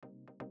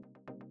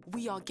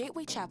We are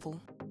Gateway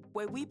Chapel,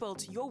 where we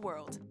build your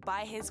world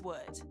by His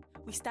Word.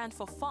 We stand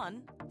for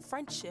fun,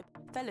 friendship,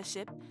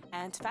 fellowship,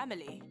 and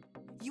family.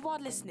 You are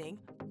listening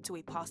to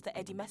a Pastor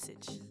Eddie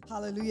message.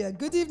 Hallelujah.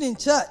 Good evening,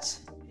 church.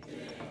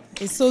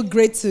 It's so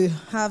great to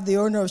have the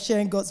honor of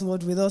sharing God's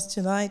Word with us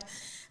tonight.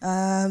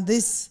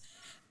 This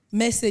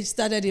message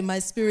started in my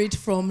spirit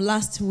from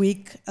last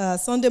week,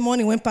 Sunday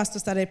morning when Pastor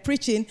started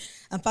preaching,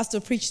 and Pastor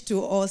preached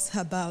to us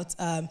about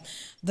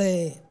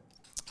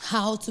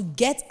how to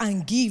get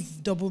and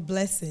give double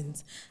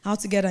blessings. How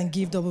to get and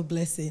give double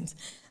blessings.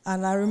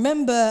 And I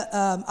remember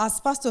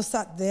as Pastor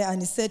sat there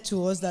and he said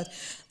to us that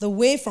the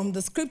way from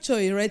the scripture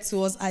he read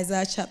to us,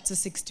 Isaiah chapter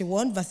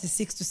 61, verses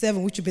 6 to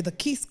 7, which would be the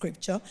key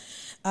scripture,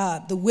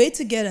 the way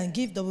to get and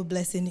give double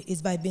blessing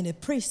is by being a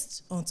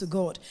priest unto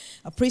God,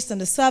 a priest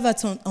and a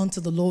servant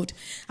unto the Lord.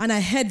 And I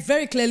heard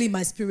very clearly in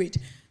my spirit,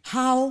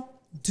 how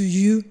do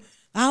you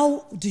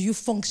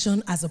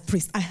function as a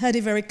priest? I heard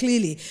it very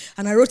clearly.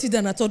 And I wrote it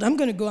down. I thought, I'm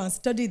going to go and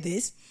study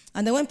this.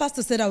 And then when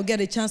Pastor said I would get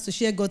a chance to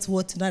share God's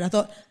word tonight, I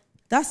thought,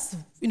 that's,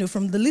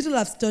 from the little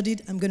I've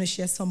studied, I'm going to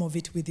share some of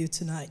it with you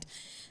tonight.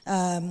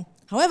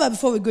 However,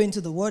 before we go into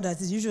the word, as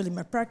is usually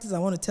my practice, I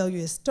want to tell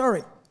you a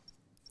story.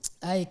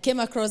 I came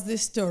across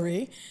this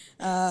story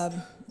a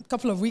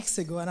couple of weeks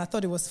ago, and I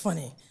thought it was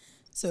funny.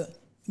 So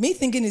me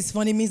thinking it's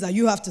funny means that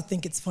you have to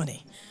think it's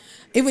funny.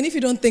 Even if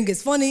you don't think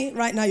it's funny,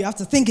 right now you have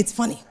to think it's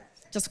funny,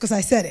 just because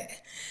I said it.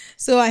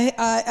 So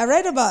I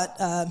read about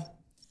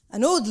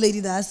an old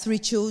lady that has 3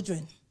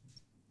 children.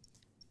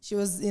 She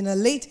was in her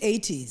late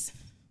 80s.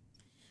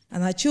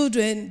 And her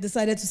children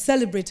decided to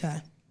celebrate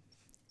her.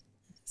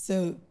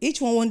 So each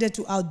one wanted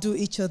to outdo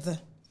each other.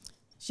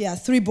 She had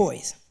 3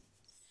 boys.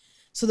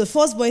 So the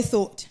first boy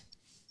thought,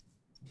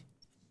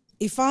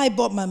 if I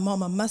bought my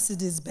mom a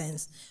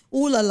Mercedes-Benz,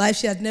 all her life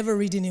she had never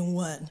ridden in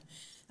one.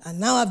 And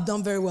now I've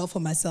done very well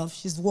for myself.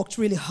 She's worked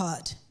really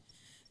hard.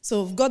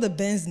 So I've got the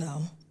Benz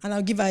now, and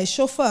I'll give her a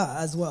chauffeur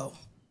as well.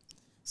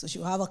 So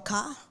she'll have a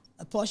car,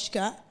 a Porsche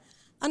car,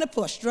 and a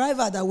Porsche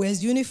driver that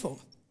wears uniform.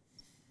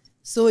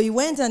 So he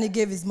went and he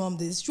gave his mom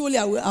this. Surely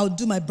I'll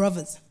do my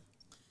brothers.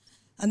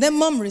 And then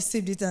mom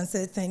received it and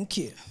said, thank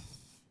you.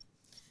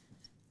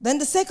 Then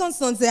the second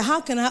son said,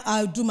 how can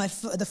I do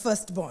the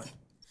firstborn?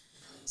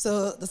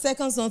 So the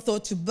second son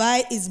thought to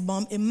buy his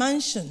mom a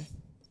mansion.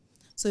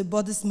 So he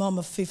bought his mom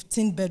a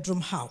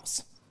 15-bedroom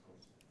house.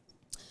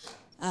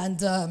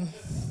 And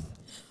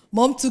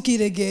mom took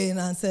it again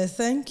and said,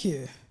 thank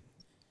you.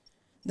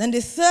 Then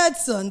the third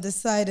son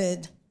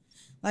decided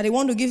that he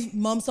wanted to give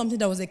mom something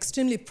that was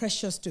extremely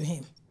precious to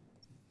him.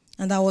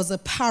 And that was a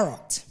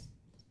parrot.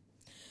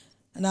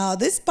 Now,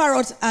 this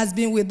parrot has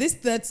been with this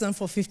third son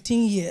for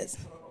 15 years.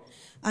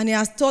 And he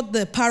has taught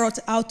the parrot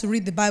how to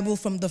read the Bible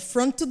from the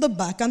front to the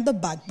back and the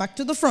back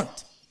to the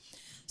front.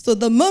 So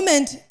the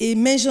moment he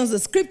mentions the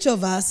scripture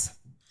verse,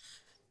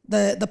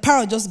 the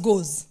parrot just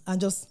goes and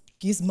just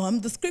gives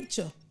mom the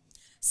scripture.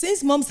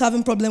 Since mom's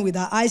having problem with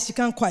her eyes, she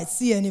can't quite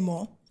see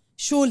anymore.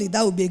 Surely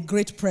that would be a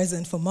great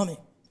present for mommy.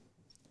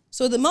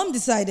 So the mom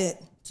decided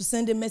to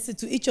send a message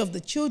to each of the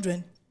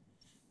children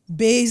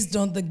based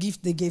on the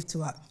gift they gave to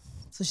her.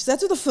 So she said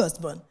to the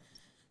firstborn,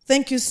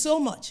 thank you so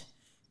much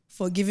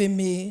for giving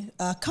me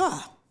a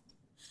car.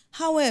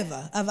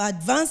 However, I've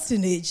advanced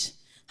in age.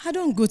 I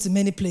don't go to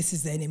many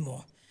places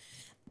anymore.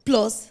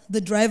 Plus,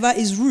 the driver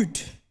is rude.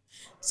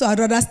 So I'd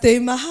rather stay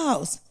in my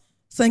house.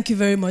 Thank you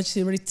very much.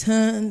 She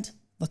returned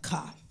the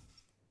car.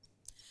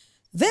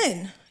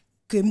 Then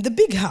came the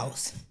big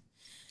house.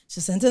 She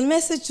sent a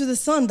message to the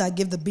son that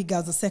gave the big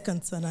house, the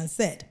second son, and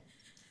said,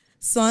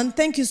 son,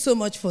 thank you so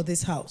much for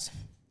this house.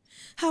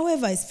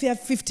 However, it's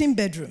 15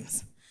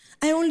 bedrooms.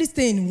 I only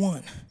stay in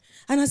one.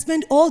 And I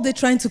spend all day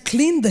trying to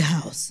clean the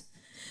house.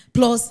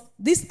 Plus,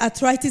 this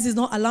arthritis is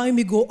not allowing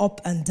me to go up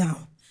and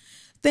down.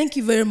 Thank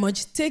you very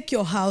much. Take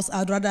your house.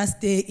 I'd rather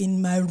stay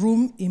in my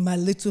room, in my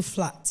little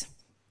flat.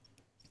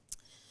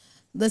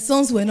 The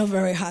sons were not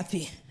very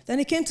happy. Then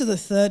it came to the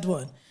third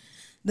one.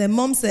 The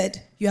mom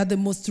said, you are the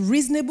most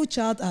reasonable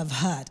child I've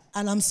had.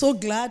 And I'm so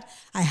glad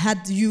I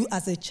had you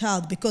as a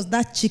child because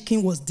that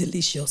chicken was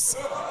delicious.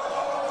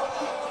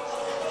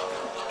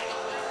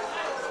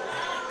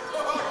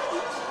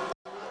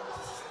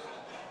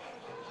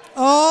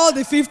 All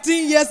the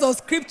 15 years of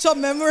scripture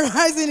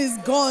memorizing is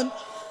gone.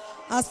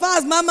 As far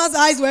as mama's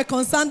eyes were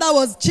concerned, that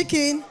was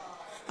chicken.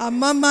 And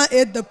mama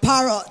ate the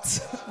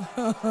parrot.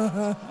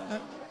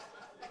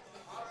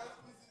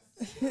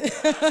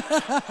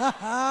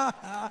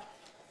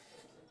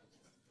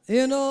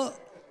 It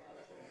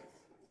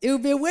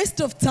would be a waste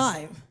of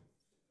time,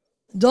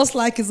 just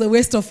like it's a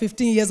waste of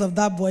 15 years of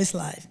that boy's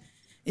life,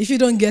 if you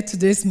don't get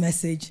today's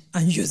message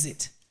and use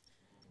it.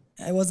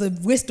 It was a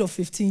waste of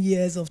 15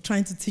 years of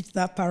trying to teach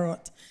that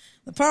parrot.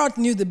 The parrot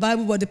knew the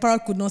Bible, but the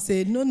parrot could not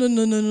say, no,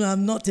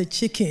 I'm not a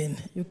chicken.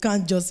 You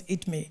can't just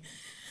eat me.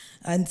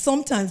 And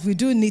sometimes we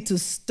do need to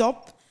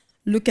stop,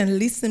 look and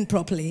listen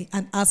properly,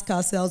 and ask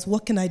ourselves,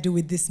 what can I do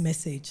with this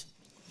message?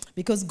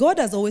 Because God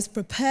has always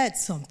prepared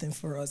something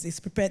for us. He's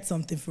prepared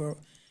something for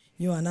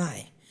you and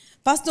I.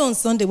 Pastor on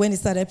Sunday, when he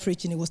started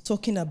preaching, he was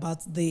talking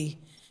about the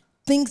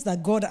things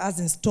that God has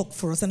in stock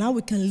for us and how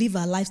we can live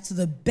our lives to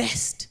the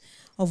best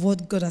of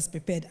what God has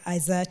prepared.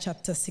 Isaiah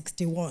chapter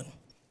 61.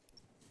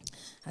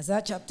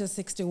 Isaiah chapter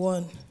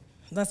 61.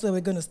 That's where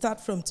we're going to start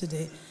from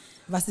today.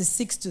 Verses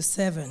 6 to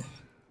 7.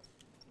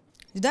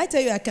 Did I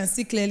tell you I can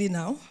see clearly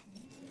now?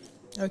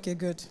 Okay,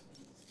 good.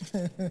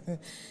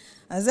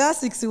 Isaiah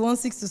 61,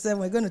 6 to 7.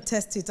 We're going to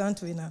test it,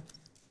 aren't we now?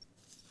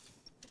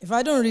 If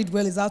I don't read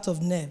well, it's out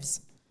of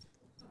nerves.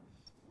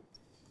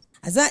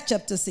 Isaiah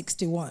chapter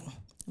 61,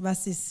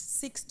 verses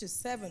 6 to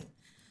 7.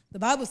 The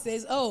Bible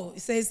says,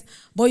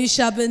 but you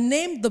shall be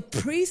named the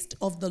priest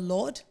of the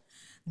Lord.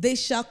 They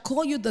shall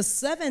call you the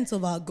servants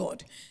of our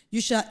God.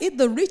 You shall eat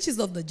the riches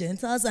of the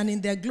Gentiles, and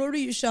in their glory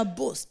you shall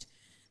boast.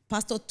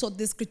 Pastor taught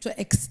this scripture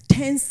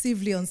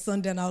extensively on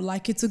Sunday, and I would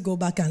like you to go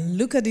back and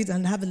look at it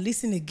and have a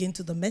listen again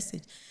to the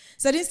message. He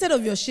said, instead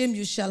of your shame,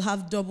 you shall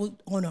have double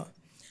honor.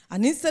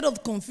 And instead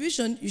of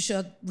confusion, you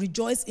shall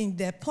rejoice in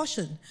their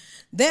portion.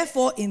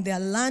 Therefore, in their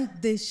land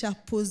they shall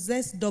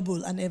possess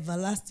double, and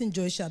everlasting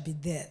joy shall be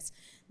theirs.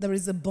 There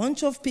is a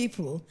bunch of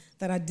people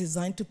that are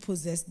designed to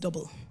possess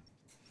double.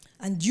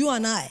 And you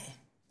and I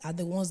are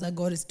the ones that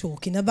God is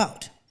talking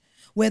about.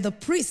 We're the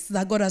priests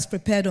that God has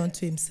prepared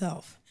unto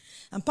himself.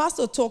 And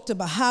Pastor talked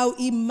about how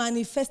he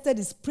manifested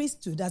his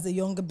priesthood as a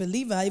younger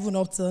believer. Even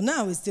up till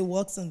now, he still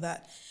works on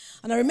that.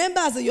 And I remember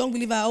as a young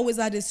believer, I always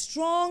had a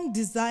strong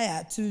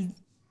desire to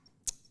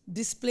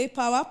display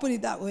power, put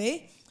it that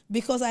way,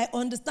 because I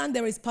understand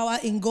there is power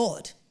in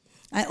God.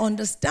 I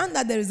understand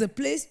that there is a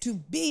place to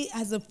be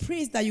as a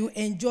priest that you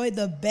enjoy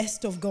the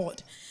best of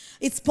God.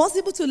 It's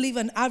possible to live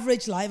an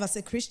average life as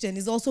a Christian.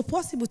 It's also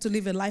possible to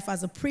live a life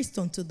as a priest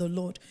unto the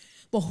Lord.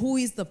 But who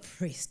is the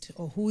priest,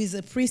 or who is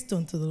a priest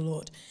unto the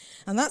Lord?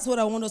 And that's what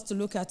I want us to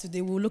look at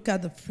today. We'll look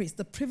at the priest,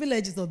 the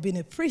privileges of being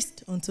a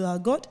priest unto our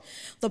God,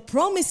 the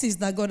promises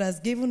that God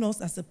has given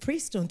us as a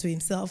priest unto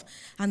himself,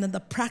 and then the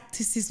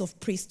practices of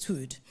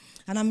priesthood.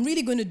 And I'm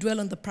really going to dwell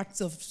on the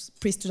practice of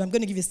priesthood. I'm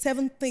going to give you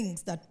 7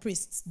 things that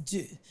priests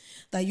do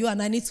that you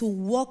and I need to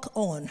work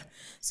on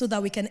so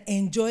that we can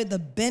enjoy the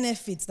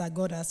benefits that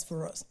God has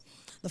for us.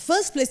 The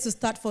first place to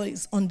start for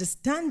is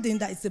understanding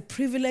that it's a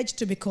privilege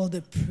to be called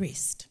a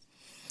priest.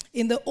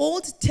 In the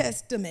Old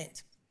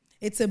Testament,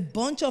 it's a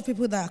bunch of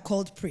people that are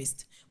called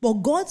priests. But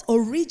God's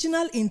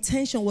original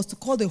intention was to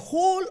call the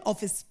whole of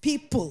his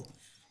people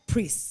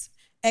priests.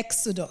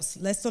 Exodus.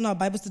 Let's turn our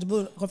Bibles to the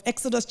book of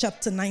Exodus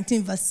chapter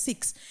 19 verse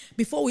 6.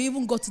 Before we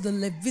even go to the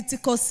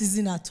Levitical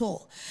season at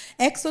all.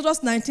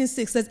 Exodus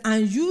 19:6 says,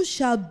 and you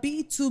shall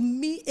be to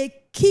me a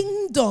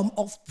kingdom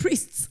of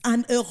priests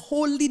and a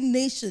holy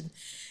nation.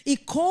 He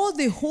called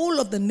the whole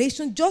of the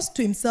nation just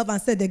to himself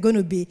and said they're going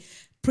to be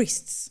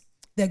priests.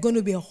 They're going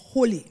to be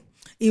holy.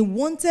 He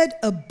wanted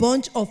a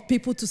bunch of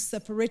people to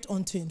separate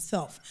unto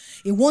himself.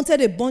 He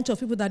wanted a bunch of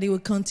people that he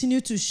would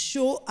continue to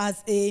show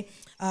as a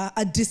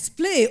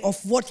display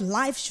of what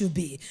life should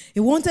be.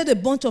 He wanted a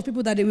bunch of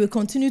people that he will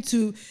continue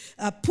to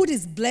put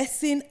his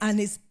blessing and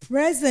his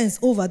presence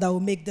over that will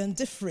make them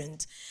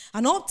different.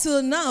 And up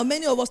till now,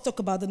 many of us talk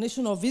about the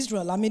nation of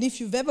Israel. I mean,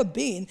 if you've ever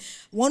been,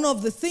 one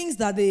of the things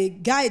that the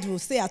guide will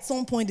say at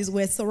some point is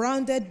we're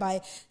surrounded by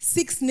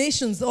 6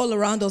 nations all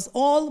around us,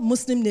 all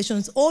Muslim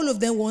nations. All of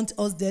them want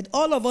us dead.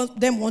 All of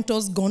them want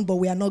us gone, but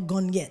we are not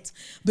gone yet.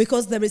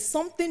 Because there is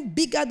something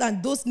bigger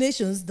than those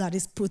nations that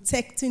is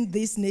protecting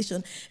this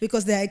nation,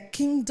 because they are a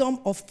kingdom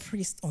of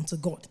priests unto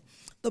God.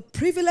 The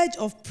privilege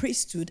of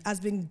priesthood has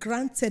been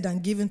granted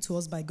and given to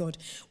us by God.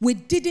 We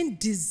didn't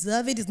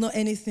deserve it. It's not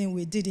anything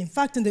we did. In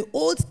fact, in the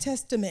Old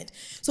Testament,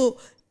 so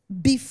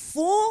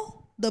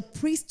before the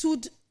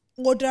priesthood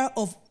order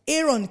of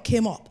Aaron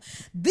came up,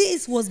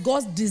 this was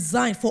God's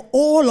design for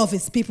all of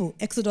his people,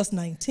 Exodus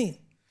 19.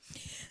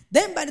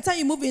 Then by the time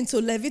you move into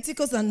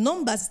Leviticus and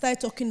Numbers, start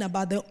talking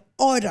about the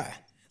order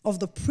of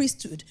the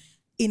priesthood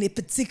in a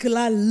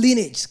particular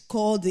lineage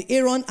called the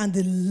Aaron and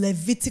the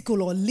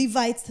Levitical or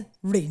Levite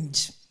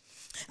range.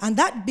 And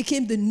that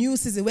became the new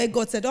season where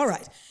God said, all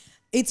right,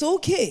 it's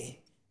okay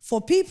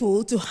for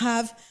people to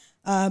have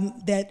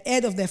the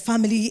head of their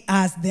family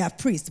as their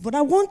priest, but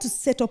I want to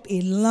set up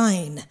a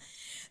line,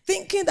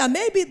 thinking that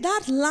maybe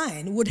that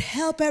line would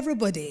help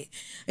everybody.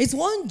 It's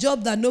one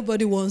job that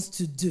nobody wants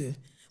to do,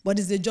 but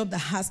it's a job that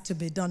has to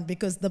be done,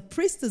 because the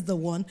priest is the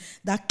one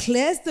that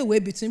clears the way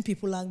between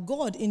people and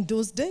God in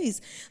those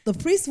days. The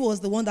priest was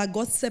the one that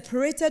God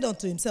separated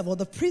unto himself, or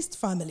the priest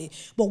family.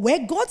 But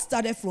where God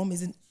started from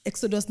is in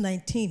Exodus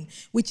 19,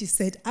 which he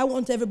said, I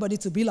want everybody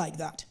to be like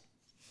that.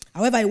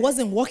 However, it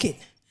wasn't working.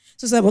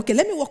 So he said, okay,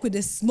 let me work with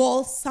a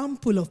small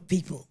sample of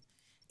people,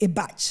 a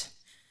batch.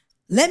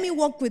 Let me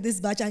work with this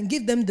batch and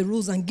give them the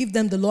rules and give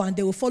them the law, and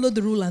they will follow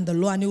the rule and the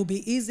law, and it will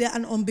be easier.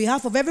 And on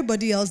behalf of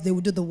everybody else, they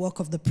will do the work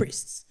of the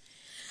priests.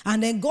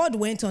 And then God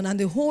went on, and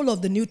the whole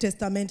of the New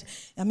Testament,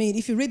 I mean,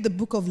 if you read the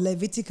book of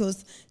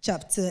Leviticus,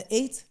 chapter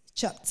 8,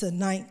 chapter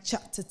 9,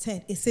 chapter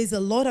 10, it says a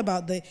lot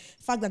about the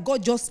fact that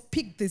God just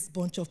picked this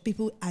bunch of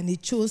people and he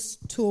chose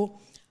to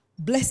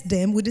bless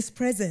them with his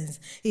presence.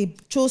 He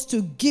chose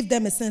to give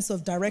them a sense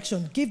of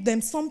direction, give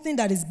them something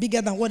that is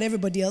bigger than what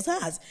everybody else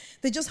has.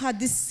 They just had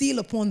this seal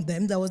upon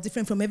them that was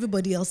different from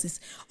everybody else's.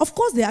 Of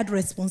course, they had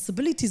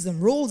responsibilities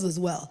and roles as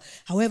well.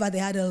 However, they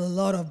had a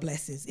lot of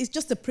blessings. It's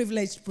just a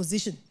privileged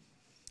position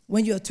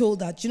when you're told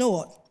that, you know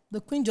what,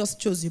 the queen just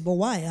chose you, but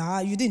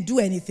why? You didn't do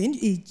anything.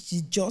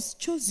 She just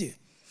chose you.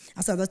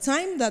 As at the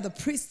time that the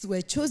priests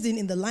were chosen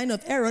in the line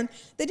of Aaron,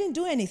 they didn't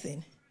do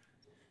anything.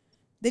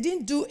 They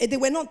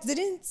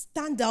didn't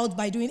stand out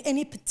by doing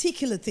any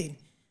particular thing.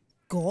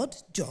 God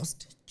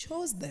just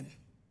chose them.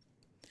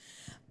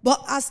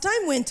 But as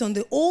time went on,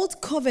 the old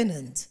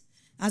covenant,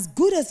 as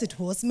good as it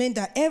was, meant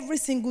that every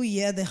single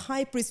year the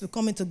high priest would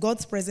come into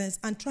God's presence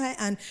and try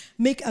and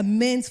make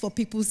amends for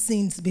people's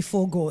sins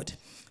before God.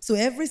 So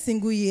every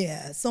single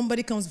year,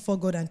 somebody comes before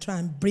God and try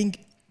and bring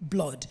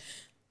blood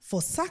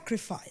for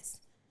sacrifice.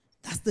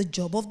 That's the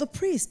job of the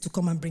priest, to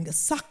come and bring a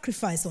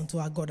sacrifice unto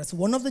our God. That's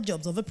one of the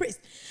jobs of a priest.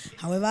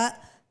 However,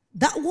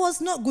 that was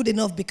not good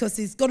enough, because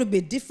it's got to be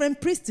a different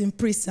priest in,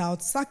 priest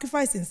out,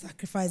 sacrifice in,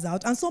 sacrifice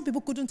out, and some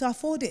people couldn't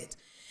afford it.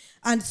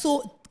 And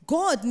so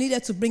God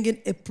needed to bring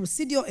in a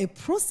procedure, a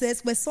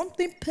process where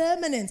something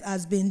permanent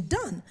has been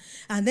done.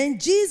 And then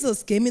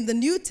Jesus came in the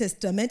New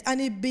Testament,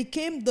 and he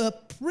became the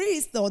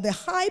priest, or the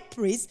high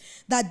priest,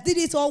 that did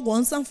it all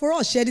once and for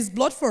all, shed his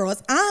blood for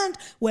us, and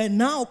we're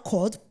now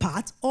called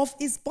part of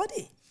his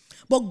body.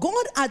 But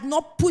God had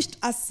not pushed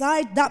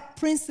aside that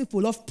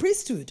principle of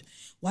priesthood.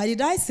 Why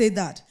did I say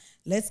that?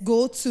 Let's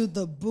go to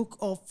the book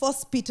of 1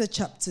 Peter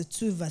chapter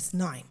 2, verse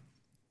 9.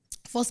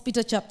 1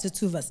 Peter chapter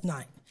 2, verse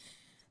 9.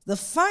 The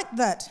fact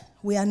that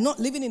we are not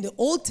living in the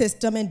Old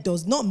Testament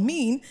does not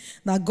mean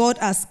that God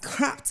has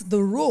scrapped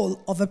the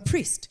role of a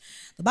priest.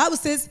 The Bible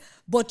says,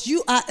 but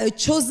you are a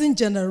chosen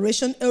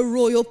generation, a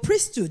royal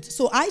priesthood.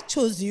 So I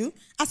chose you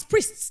as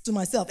priests to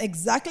myself,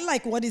 exactly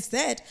like what he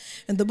said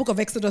in the book of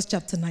Exodus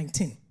chapter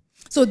 19.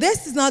 So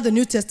this is now the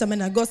New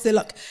Testament, and God said,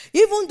 look,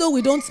 even though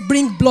we don't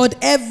bring blood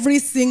every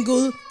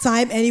single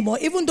time anymore,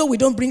 even though we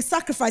don't bring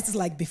sacrifices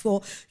like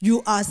before,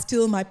 you are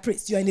still my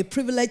priest. You are in a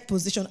privileged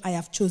position. I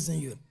have chosen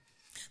you.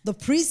 The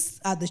priests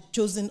are the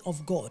chosen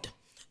of God,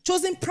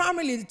 chosen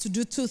primarily to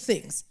do two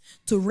things: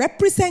 to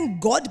represent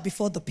God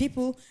before the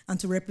people, and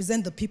to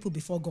represent the people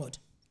before God.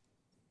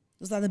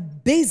 Those are the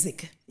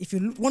basic, if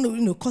you want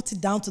to cut it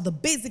down to the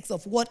basics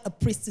of what a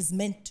priest is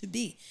meant to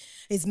be.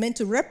 It's meant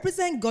to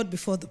represent God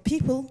before the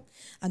people,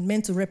 and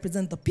meant to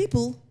represent the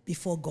people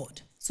before God.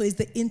 So it's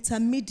the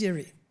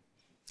intermediary.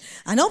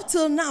 And up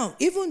till now,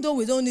 even though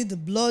we don't need the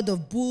blood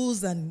of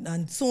bulls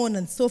and so on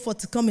and so forth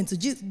to come into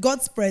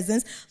God's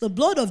presence, the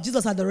blood of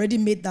Jesus had already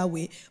made that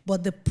way.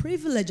 But the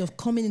privilege of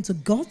coming into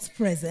God's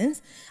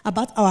presence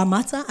about our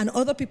matter and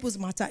other people's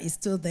matter is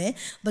still there.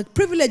 The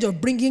privilege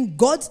of bringing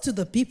God to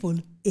the people,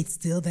 it's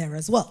still there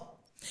as well.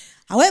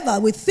 However,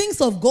 with things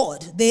of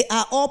God, they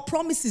are all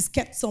promises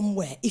kept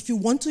somewhere. If you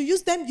want to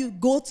use them, you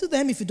go to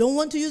them. If you don't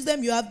want to use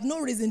them, you have no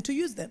reason to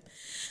use them.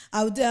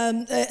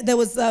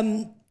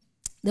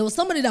 There was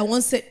somebody that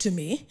once said to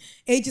me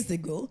ages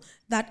ago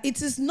that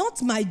it is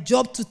not my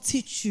job to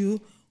teach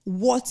you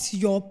what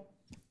your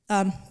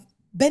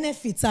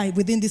benefits are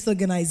within this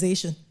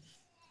organization.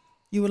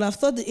 You will have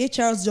thought the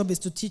HR's job is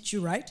to teach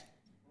you, right?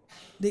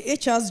 The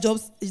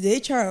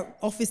HR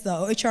officer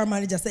or HR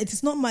manager said, it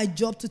is not my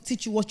job to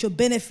teach you what your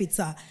benefits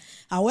are.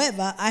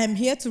 However, I am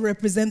here to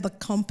represent the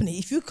company.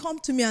 If you come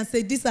to me and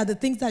say, these are the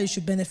things that you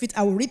should benefit,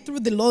 I will read through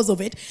the laws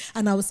of it,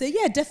 and I will say,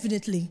 yeah,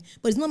 definitely.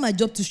 But it's not my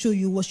job to show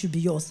you what should be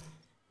yours.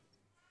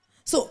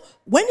 So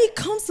when it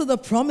comes to the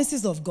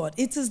promises of God,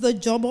 it is the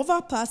job of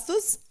our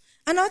pastors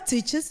and our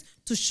teachers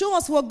to show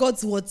us what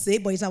God's word says,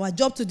 but it's our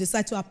job to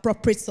decide to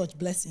appropriate such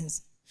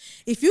blessings.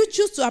 If you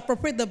choose to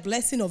appropriate the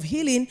blessing of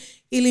healing,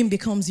 healing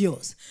becomes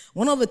yours.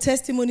 One of the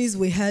testimonies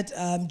we had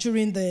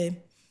during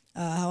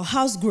our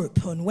house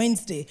group on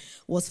Wednesday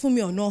was Fumi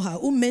Onoha,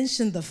 who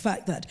mentioned the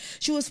fact that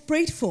she was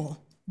prayed for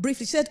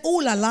briefly. She said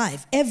all her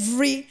life,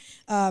 every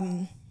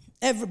by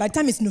the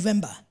time it's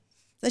November,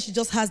 that she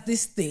just has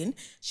this thing.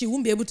 She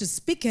won't be able to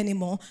speak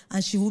anymore,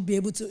 and she will be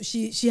able to,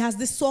 she has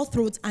this sore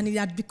throat, and it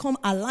had become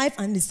her life,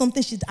 and it's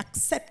something she'd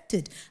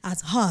accepted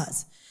as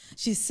hers.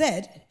 She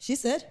said,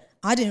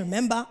 I didn't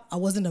remember. I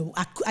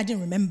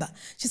didn't remember.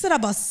 She said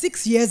about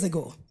 6 years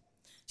ago.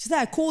 She said,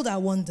 I called her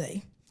one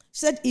day.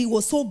 She said it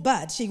was so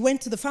bad. She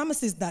went to the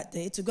pharmacist that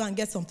day to go and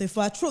get something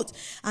for her throat.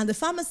 And the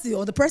pharmacy,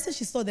 or the person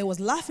she saw there, was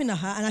laughing at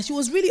her, and she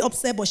was really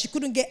upset, but she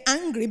couldn't get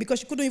angry because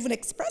she couldn't even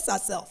express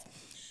herself.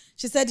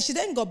 She said she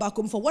then got back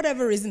home. For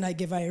whatever reason, I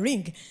gave her a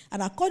ring.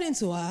 And according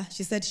to her,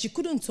 she said she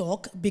couldn't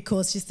talk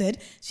because she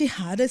said she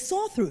had a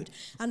sore throat.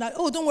 And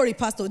don't worry,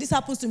 Pastor, this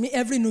happens to me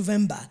every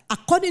November.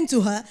 According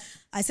to her,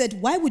 I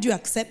said, why would you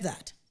accept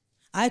that?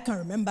 I can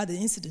remember the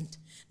incident.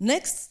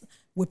 Next,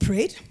 we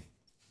prayed.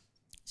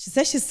 She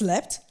said she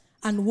slept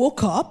and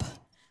woke up.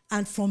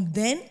 And from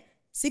then,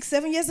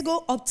 6-7 years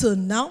ago, up till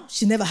now,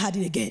 she never had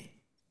it again.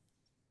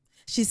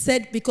 She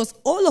said because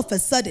all of a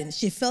sudden,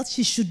 she felt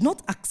she should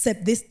not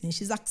accept this thing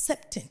she's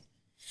accepting.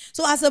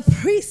 So as a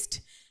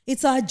priest,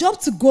 It's our job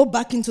to go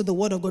back into the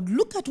Word of God,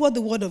 look at what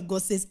the Word of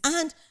God says,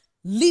 and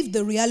live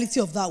the reality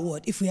of that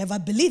word if we ever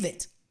believe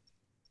it.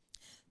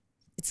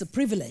 It's a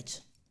privilege,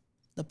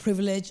 the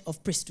privilege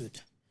of priesthood.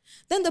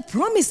 Then the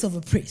promise of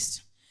a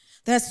priest.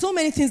 There are so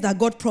many things that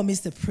God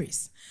promised the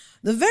priest.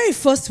 The very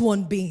first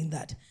one being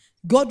that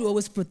God will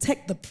always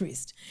protect the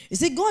priest. You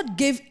see, God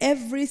gave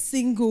every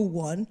single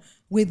one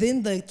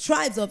within the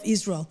tribes of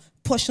Israel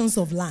portions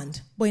of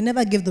land, but he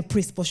never gave the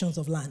priest portions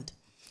of land.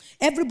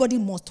 Everybody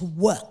must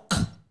work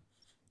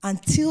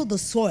until the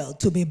soil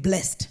to be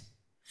blessed.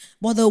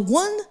 But the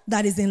one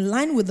that is in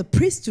line with the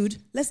priesthood,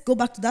 let's go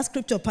back to that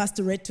scripture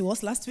Pastor read to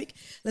us last week.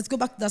 Let's go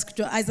back to that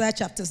scripture, Isaiah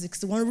chapter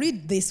 61.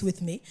 Read this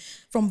with me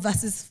from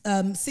verses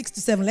 6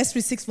 to 7. Let's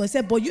read 6. It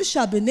said, but you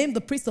shall be named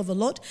the priest of the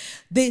Lord.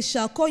 They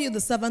shall call you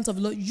the servant of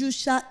the Lord. You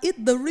shall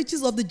eat the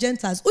riches of the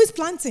Gentiles. Who is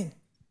planting?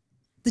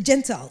 The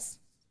Gentiles.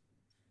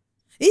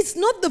 It's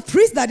not the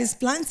priest that is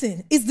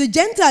planting. It's the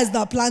Gentiles that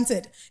are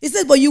planted. It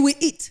says, but you will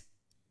eat.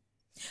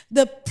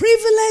 The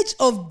privilege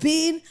of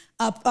being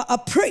a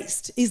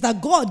priest is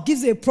that God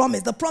gives you a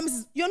promise. The promise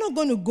is you're not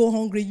going to go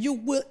hungry. You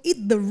will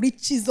eat the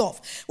riches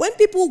of. When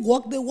people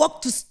work, they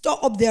work to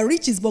store up their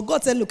riches. But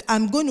God said, look,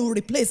 I'm going to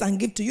replace and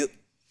give to you.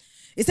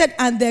 He said,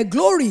 and their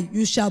glory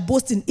you shall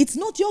boast in. It's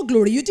not your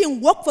glory. You didn't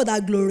work for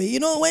that glory. You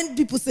know, when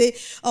people say,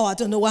 oh, I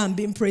don't know why I'm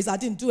being praised. I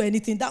didn't do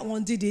anything. That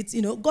one did it.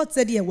 You know, God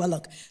said, yeah, well,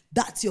 look,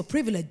 that's your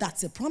privilege.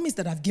 That's a promise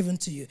that I've given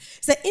to you.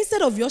 He said,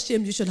 instead of your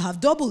shame, you should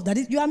have double. That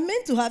is, you are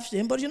meant to have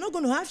shame, but you're not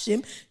going to have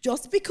shame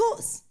just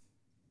because.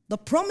 The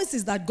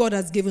promises that God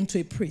has given to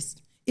a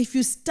priest. If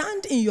you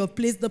stand in your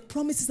place, the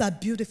promises are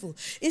beautiful.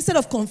 Instead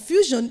of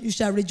confusion, you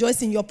shall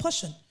rejoice in your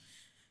portion.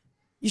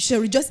 You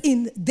shall rejoice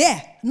in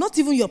there, not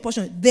even your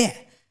portion, there.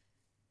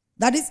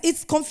 That is,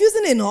 it's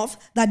confusing enough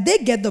that they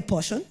get the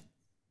portion,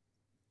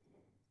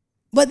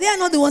 but they are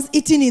not the ones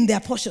eating in their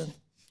portion.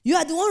 You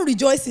are the one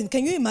rejoicing.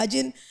 Can you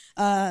imagine,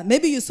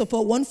 maybe you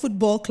support one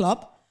football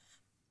club,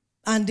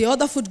 and the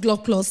other football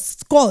club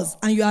scores,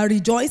 and you are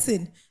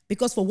rejoicing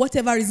because for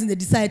whatever reason they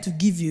decide to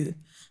give you.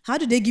 How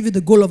do they give you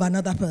the goal of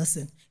another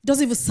person? It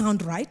doesn't even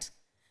sound right.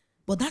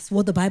 But that's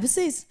what the Bible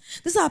says.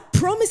 These are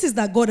promises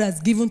that God has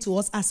given to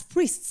us as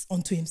priests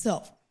unto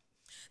himself.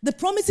 The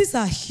promises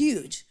are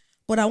huge,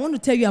 but I want to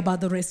tell you about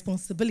the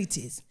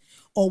responsibilities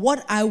or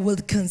what I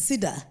would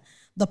consider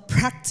the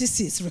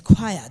practices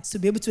required to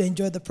be able to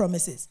enjoy the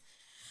promises.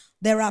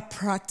 There are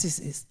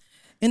practices.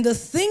 In the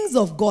things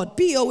of God,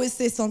 P always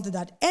says something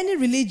that any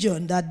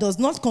religion that does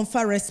not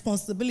confer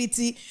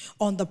responsibility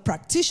on the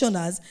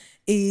practitioners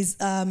is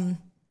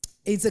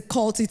a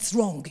cult. It's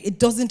wrong. It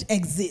doesn't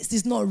exist.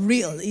 It's not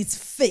real. It's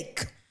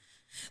fake.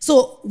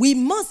 So we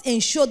must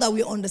ensure that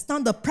we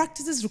understand the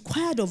practices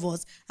required of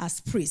us as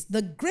priests.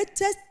 The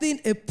greatest thing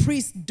a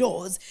priest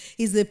does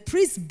is a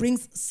priest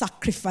brings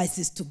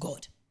sacrifices to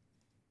God.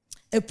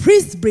 A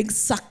priest brings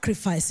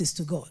sacrifices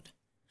to God.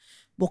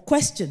 But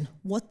question,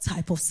 what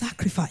type of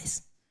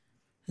sacrifice?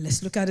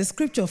 Let's look at the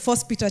scripture. 1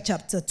 Peter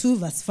chapter 2,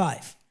 verse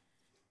 5.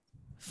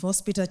 1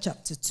 Peter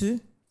chapter 2,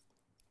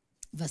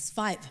 verse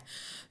 5.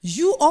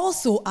 You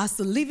also, as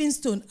a living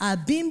stone, are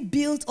being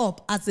built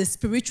up as a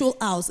spiritual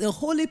house, a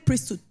holy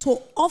priesthood, to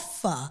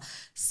offer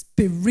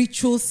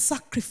spiritual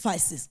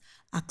sacrifices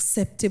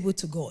acceptable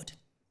to God.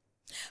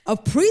 A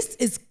priest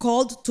is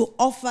called to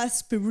offer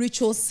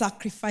spiritual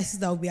sacrifices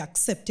that will be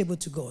acceptable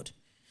to God.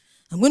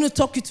 I'm going to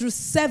talk you through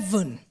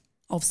 7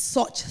 of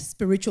such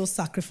spiritual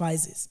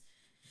sacrifices.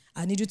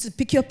 I need you to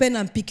pick your pen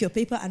and pick your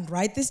paper and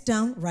write this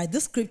down, write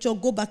the scripture,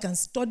 go back and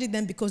study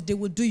them because they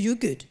will do you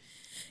good.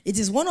 It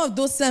is one of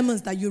those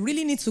sermons that you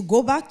really need to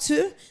go back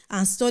to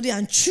and study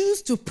and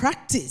choose to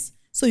practice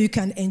so you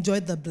can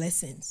enjoy the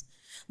blessings.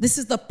 This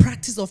is the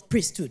practice of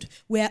priesthood.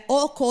 We are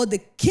all called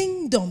the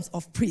kingdoms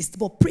of priests,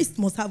 but priests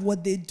must have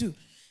what they do.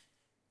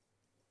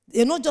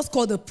 They're not just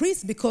called a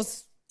priest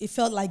because it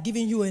felt like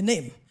giving you a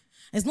name.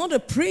 It's not a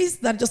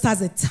priest that just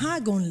has a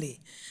tag only.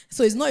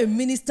 So it's not a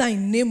minister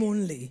in name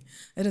only.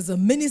 It is a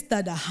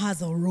minister that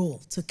has a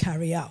role to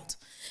carry out.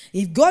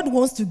 If God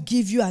wants to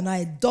give you and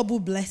I double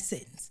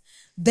blessings,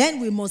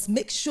 then we must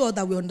make sure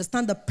that we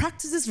understand the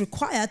practices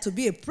required to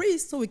be a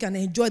priest so we can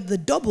enjoy the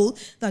double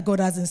that God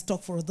has in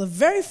stock for us. The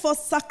very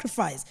first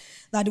sacrifice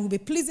that will be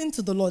pleasing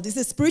to the Lord is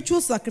a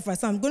spiritual sacrifice.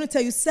 So I'm going to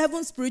tell you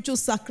 7 spiritual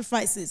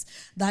sacrifices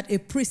that a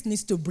priest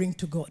needs to bring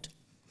to God.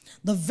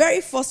 The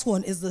very first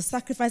one is the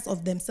sacrifice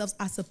of themselves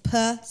as a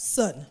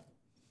person.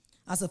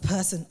 As a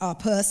person, our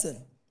person.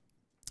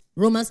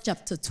 Romans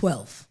chapter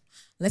 12.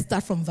 Let's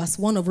start from verse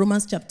 1 of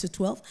Romans chapter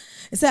 12.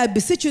 It says, I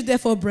beseech you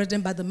therefore,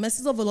 brethren, by the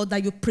mercies of the Lord,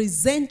 that you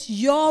present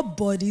your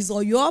bodies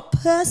or your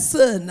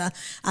person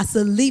as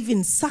a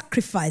living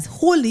sacrifice,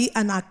 holy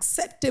and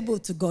acceptable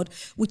to God,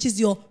 which is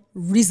your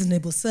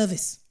reasonable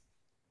service.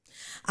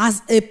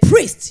 As a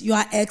priest, you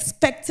are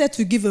expected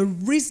to give a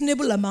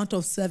reasonable amount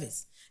of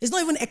service. It's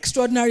not even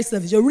extraordinary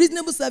service. Your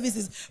reasonable service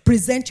is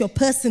present your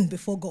person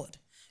before God,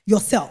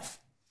 yourself.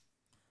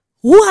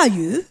 Who are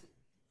you?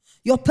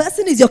 Your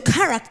person is your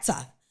character.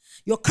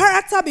 Your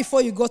character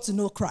before you got to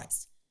know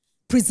Christ.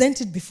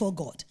 Present it before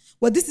God.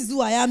 Well, this is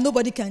who I am.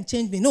 Nobody can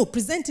change me. No,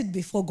 present it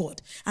before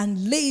God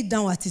and lay it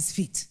down at his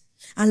feet.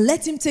 And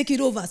let him take it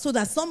over so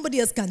that somebody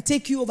else can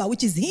take you over,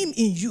 which is him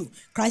in you.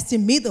 Christ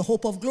in me, the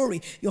hope of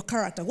glory, your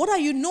character. What are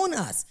you known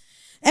as?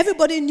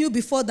 Everybody knew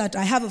before that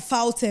I have a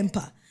foul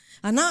temper.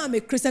 And now I'm a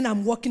Christian,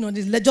 I'm working on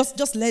it.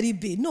 Just let it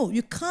be. No,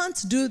 you can't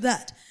do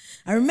that.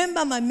 I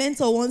remember my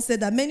mentor once said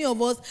that many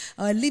of us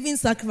are living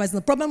sacrifice.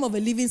 The problem of a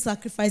living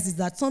sacrifice is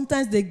that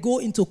sometimes they go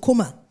into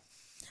coma.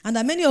 And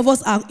that many of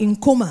us are in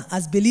coma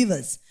as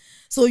believers.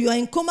 So you are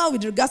in coma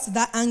with regards to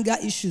that anger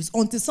issues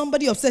until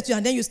somebody upsets you,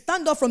 and then you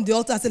stand up from the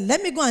altar and say,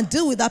 let me go and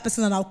deal with that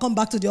person and I'll come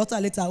back to the altar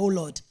later, oh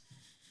Lord.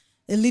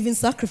 A living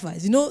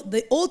sacrifice. You know,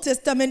 the Old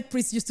Testament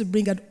priest used to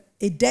bring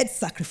a dead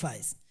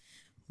sacrifice.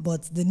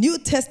 But the New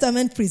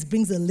Testament priest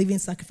brings a living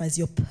sacrifice,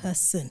 your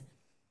person.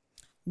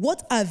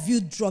 What have you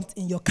dropped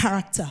in your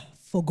character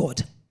for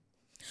God?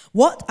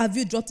 What have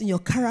you dropped in your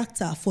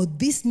character for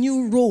this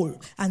new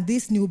role and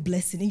this new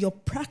blessing? In your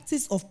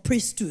practice of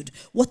priesthood,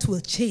 what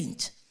will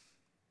change?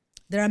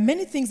 There are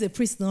many things a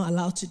priest is not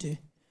allowed to do.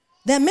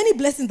 There are many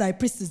blessings that a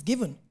priest is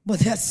given, but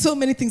there are so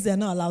many things they are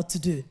not allowed to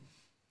do.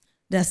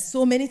 There are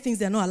so many things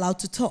they are not allowed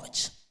to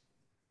touch.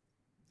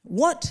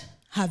 What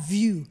have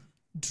you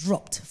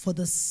dropped for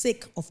the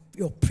sake of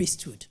your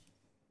priesthood?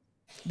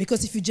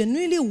 Because if you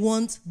genuinely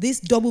want these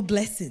double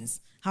blessings,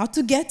 how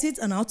to get it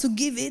and how to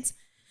give it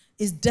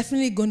is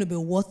definitely going to be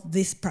worth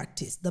this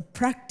practice. The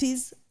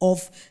practice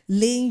of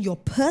laying your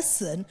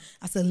person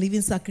as a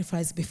living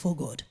sacrifice before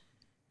God.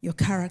 Your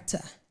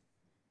character.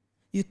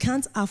 You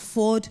can't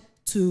afford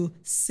to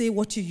say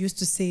what you used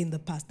to say in the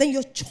past. Then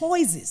your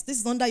choices. This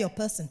is under your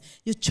person.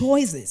 Your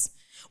choices.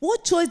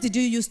 What choice did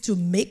you used to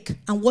make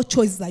and what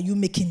choices are you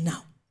making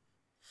now?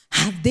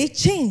 Have they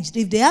changed?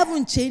 If they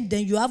haven't changed,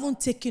 then you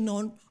haven't taken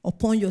on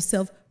upon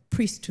yourself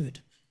priesthood.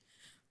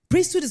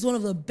 Priesthood is one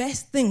of the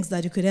best things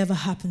that could ever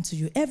happen to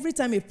you. Every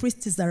time a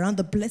priest is around,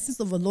 the blessings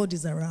of the Lord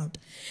is around.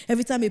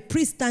 Every time a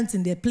priest stands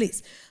in their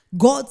place,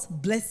 God's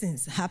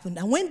blessings happen.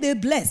 And when they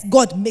bless,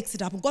 God makes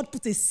it happen. God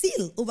puts a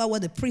seal over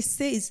what the priest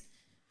says.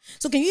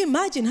 So can you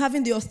imagine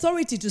having the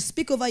authority to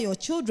speak over your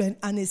children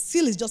and a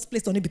seal is just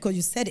placed on it because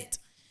you said it?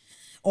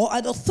 Or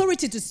an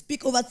authority to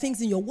speak over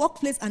things in your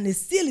workplace and a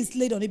seal is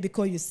laid on it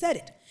because you said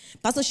it.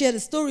 Pastor shared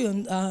a story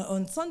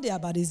on Sunday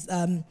about his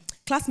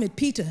classmate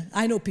Peter.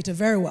 I know Peter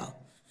very well.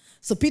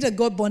 So Peter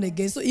got born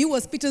again. So he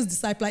was Peter's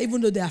disciple, even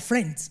though they are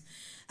friends.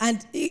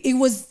 And he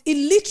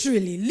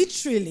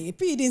literally,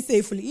 P didn't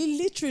say fully, he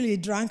literally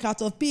drank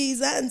out of P's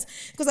hands.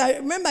 Because I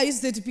remember I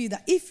used to say to P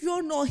that if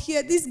you're not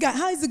here, this guy,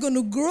 how is he going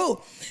to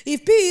grow?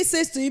 If P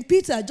says to him,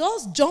 Peter,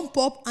 just jump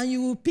up and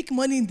you will pick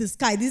money in the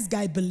sky. This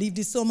guy believed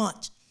it so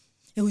much.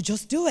 He would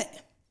just do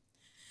it.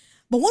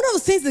 But one of the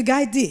things the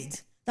guy did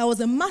that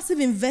was a massive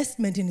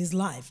investment in his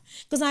life,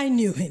 because I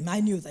knew him, I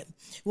knew them,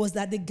 was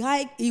that the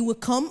guy, he would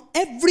come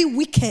every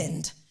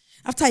weekend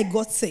after he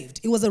got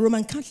saved. He was a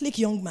Roman Catholic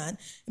young man,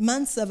 a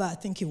manservant, I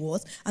think he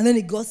was, and then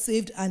he got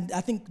saved, and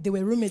I think they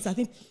were roommates. I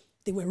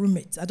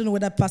don't know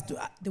whether pastor,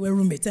 they were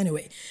roommates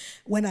anyway,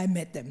 when I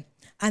met them.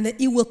 And then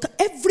he will,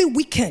 every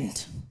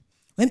weekend,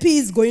 when P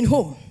is going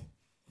home,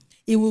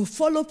 he will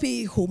follow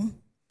P home,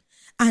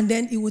 and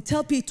then he will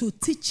tell P to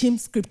teach him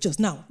scriptures.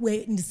 Now,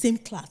 we're in the same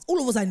class.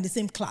 All of us are in the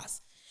same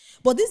class.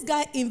 But this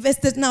guy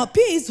invested. Now,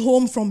 P is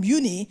home from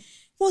uni,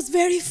 was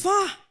very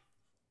far.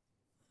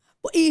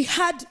 But he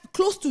had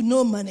close to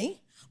no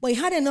money, but he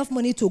had enough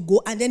money to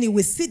go, and then he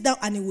would sit down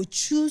and he would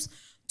choose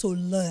to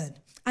learn.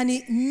 And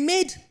he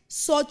made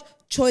such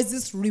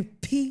choices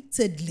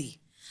repeatedly.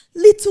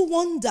 Little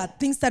wonder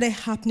things started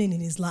happening in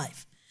his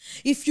life.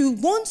 If you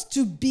want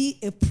to be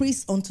a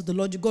priest unto the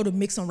Lord, you got to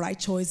make some right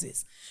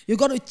choices. You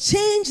got to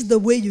change the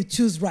way you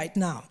choose right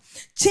now.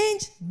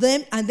 Change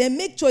them and then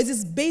make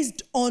choices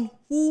based on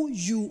who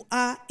you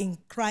are in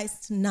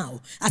Christ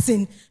now. As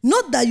in,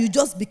 not that you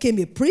just became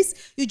a priest,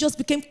 you just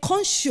became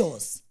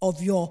conscious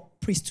of your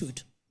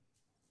priesthood.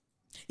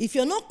 If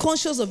you're not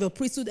conscious of your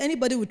priesthood,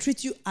 anybody will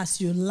treat you as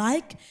you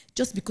like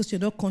just because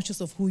you're not conscious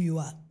of who you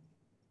are.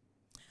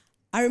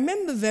 I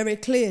remember very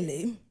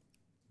clearly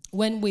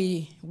when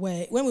we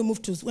were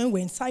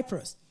in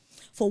Cyprus,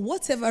 for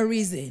whatever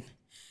reason,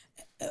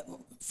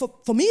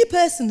 for me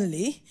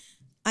personally,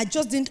 I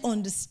just didn't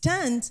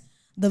understand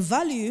the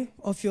value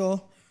of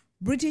your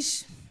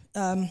British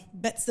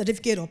birth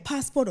certificate or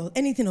passport or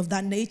anything of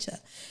that nature.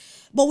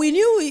 But we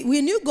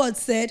knew God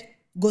said,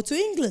 go to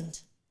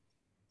England.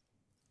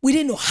 We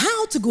didn't know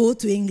how to go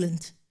to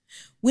England.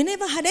 We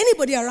never had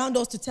anybody around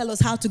us to tell us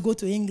how to go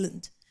to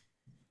England.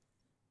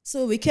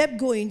 So we kept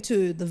going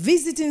to the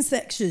visiting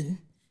section,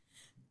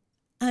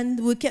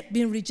 and we kept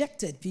being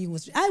rejected.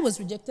 I was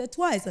rejected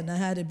twice, and I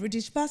had a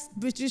British birth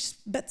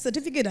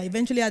certificate. I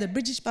eventually had a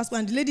British passport,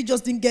 and the lady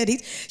just didn't get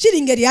it. She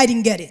didn't get it, I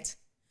didn't get it.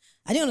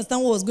 I didn't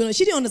understand what was going on.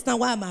 She didn't understand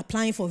why I'm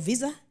applying for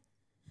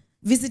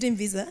visiting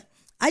visa.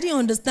 I didn't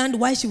understand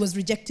why she was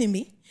rejecting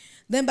me.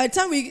 Then by the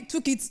time we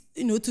took it,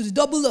 to the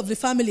double of the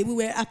family, we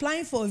were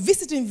applying for a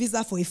visiting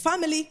visa for a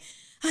family.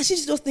 And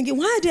she's just thinking,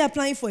 why are they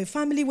applying for a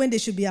family when they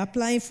should be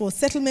applying for a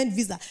settlement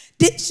visa?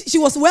 She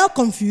was well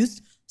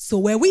confused, so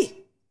were we.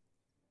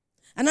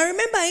 And I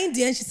remember in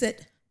the end, she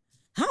said,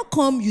 how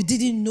come you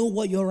didn't know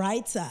what your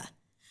rights are?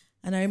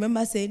 And I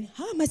remember saying,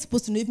 how am I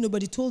supposed to know if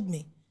nobody told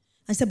me?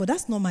 I said, but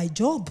that's not my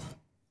job.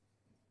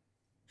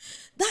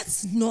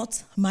 That's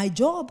not my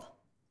job.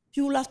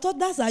 You will have thought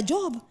that's our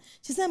job.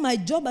 She said, my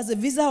job as a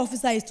visa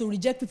officer is to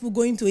reject people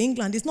going to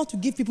England. It's not to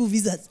give people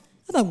visas.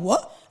 I thought,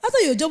 what? I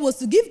thought your job was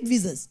to give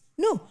visas.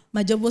 No,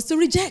 my job was to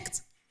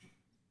reject.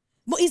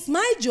 But it's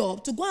my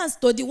job to go and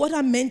study what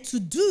I'm meant to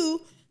do,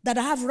 that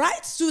I have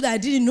rights to, that I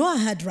didn't know I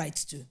had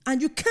rights to.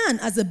 And you can,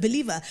 as a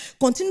believer,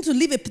 continue to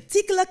live a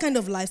particular kind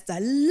of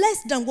lifestyle,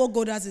 less than what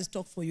God has in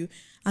stock for you.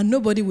 And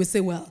nobody will say,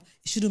 well,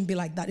 it shouldn't be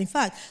like that. In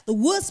fact, the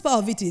worst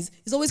part of it is,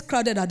 it's always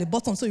crowded at the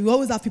bottom, so you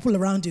always have people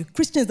around you,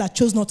 Christians that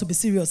chose not to be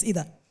serious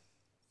either.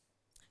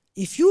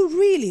 If you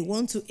really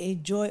want to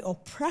enjoy or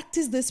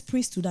practice this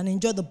priesthood and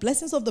enjoy the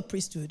blessings of the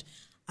priesthood,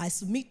 I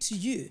submit to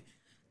you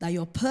that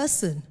your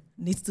person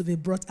needs to be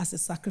brought as a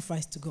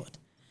sacrifice to God.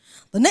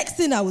 The next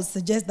thing I would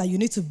suggest that you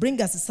need to bring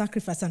as a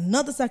sacrifice,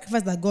 another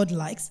sacrifice that God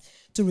likes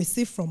to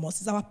receive from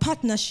us, is our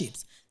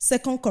partnerships.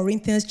 2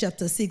 Corinthians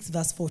chapter 6,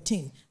 verse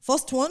 14.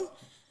 First one,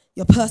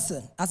 your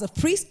person. As a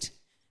priest,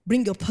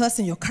 bring your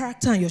person, your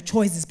character, and your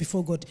choices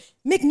before God.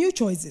 Make new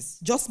choices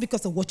just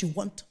because of what you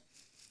want.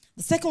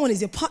 The second one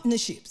is your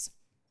partnerships.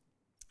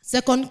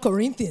 2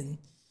 Corinthians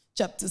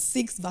chapter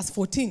 6, verse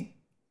 14.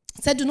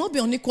 It said, do not be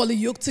unequally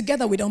yoked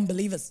together with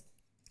unbelievers.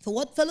 For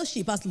what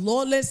fellowship has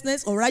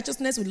lawlessness or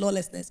righteousness with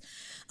lawlessness?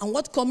 And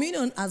what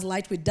communion has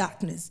light with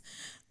darkness?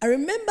 I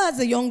remember as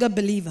a younger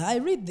believer, I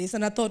read this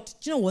and I thought,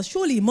 you know what,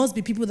 surely it must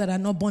be people that are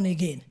not born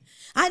again.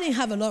 I didn't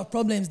have a lot of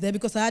problems there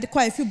because I had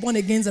quite a few born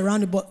agains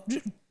around me, but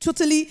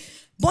totally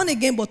born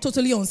again, but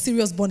totally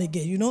unserious born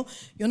again. You know,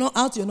 you're not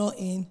out, you're not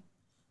in.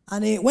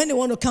 And when they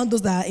want to count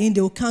those that are in,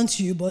 they will count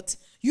you, but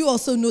you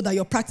also know that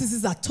your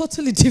practices are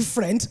totally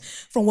different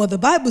from what the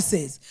Bible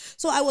says.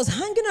 So I was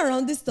hanging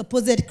around these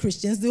supposed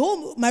Christians.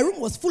 My room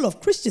was full of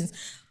Christians,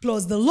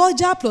 plus the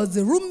lodger, plus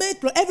the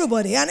roommate, plus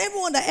everybody. And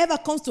everyone that ever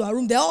comes to our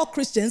room, they're all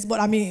Christians, but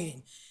I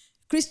mean,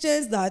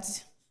 Christians that,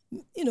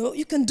 you know,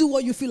 you can do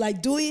what you feel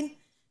like doing,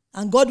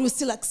 and God will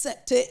still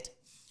accept it.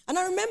 And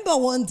I remember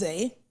one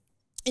day,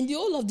 in the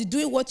whole of the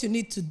doing what you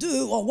need to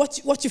do, or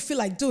what you feel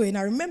like doing,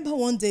 I remember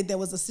one day there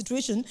was a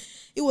situation.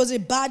 It was a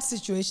bad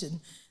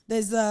situation.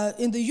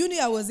 In the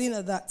uni I was in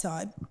at that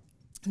time,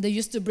 they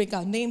used to bring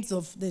out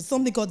there's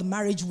something called the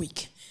marriage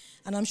week.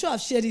 And I'm sure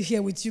I've shared it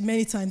here with you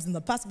many times in the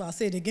past, but I'll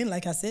say it again,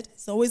 like I said.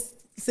 It's always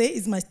say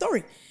it's my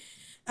story.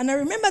 And I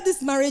remember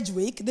this marriage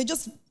week, they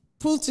just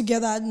pulled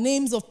together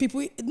names of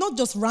people, not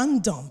just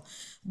random,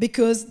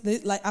 because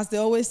as they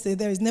always say,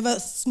 there is never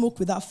smoke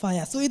without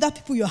fire. So either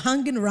people you're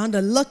hanging around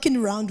or lurking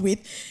around with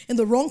in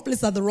the wrong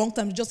place at the wrong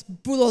time,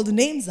 just pull all the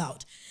names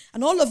out.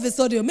 And all of a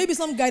sudden, or maybe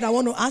some guy that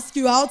want to ask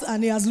you out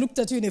and he has looked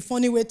at you in a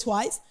funny way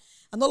twice,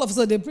 and all of a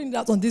sudden they bring it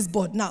out on this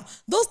board. Now,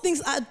 those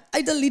things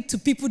either lead to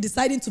people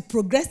deciding to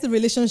progress the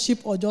relationship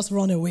or just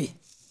run away.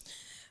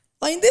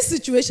 But in this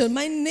situation,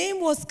 my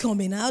name was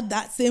coming out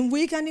that same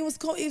week, and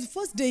the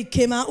first day it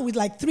came out with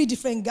like 3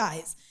 different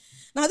guys.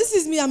 Now, this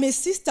is me. I'm a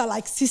sister,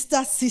 like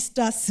sister.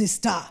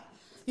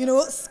 You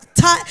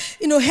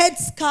know, head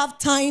scarf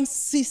tying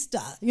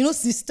sister. You know,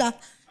 sister.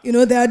 You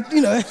know, they're,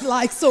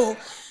 like so.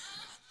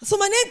 So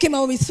my name came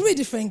out with 3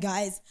 different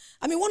guys.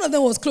 I mean, one of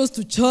them was close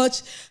to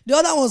church. The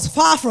other one was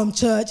far from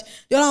church.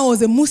 The other one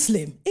was a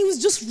Muslim. It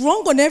was just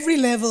wrong on every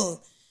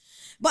level.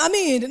 But I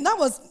mean,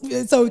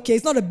 it's okay.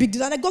 It's not a big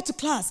deal. And I got to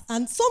class,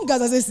 and some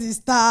guys, I said,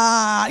 sister,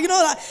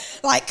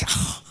 like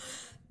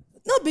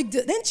no big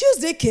deal. Then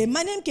Tuesday came,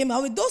 my name came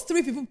out with those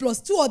 3 people plus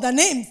 2 other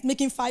names,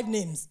 making 5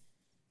 names.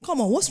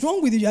 Come on, what's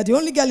wrong with you? You're the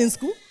only girl in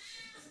school.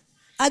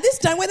 At this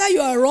time, whether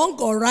you are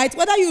wrong or right,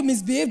 whether you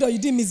misbehaved or you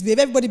didn't misbehave,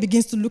 everybody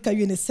begins to look at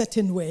you in a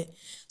certain way.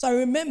 So I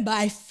remember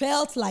I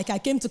felt like I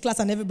came to class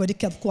and everybody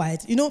kept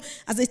quiet. You know,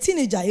 as a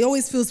teenager, it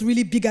always feels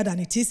really bigger than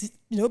it is,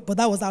 but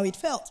that was how it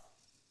felt.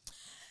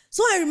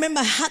 So I remember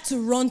I had to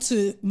run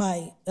to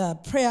my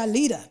prayer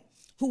leader,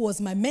 who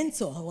was my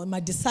mentor or my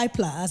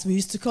discipler, as we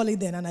used to call it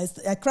then. And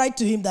I cried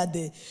to him that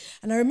day.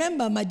 And I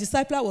remember my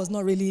discipler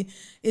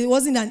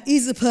wasn't an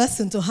easy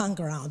person to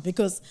hang around,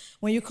 because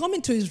when you come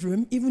into his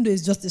room, even though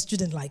he's just a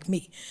student like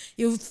me,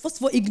 he would first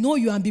of all ignore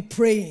you and be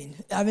praying.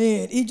 I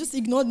mean, he just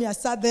ignored me. I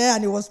sat there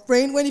and he was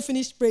praying. When he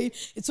finished praying,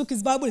 he took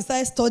his Bible, he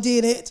started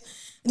studying it.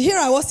 And here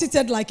I was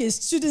seated like a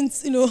student,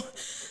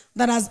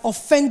 that has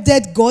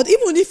offended God.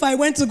 Even if I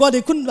went to God,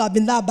 it couldn't have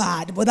been that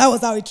bad. But that was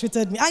how he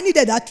treated me. I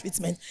needed that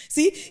treatment.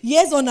 See,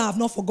 years on, I have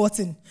not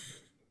forgotten.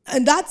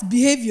 And that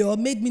behavior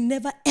made me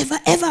never, ever,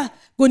 ever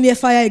go near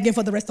fire again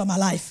for the rest of my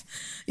life.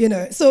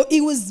 So it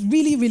was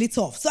really, really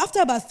tough. So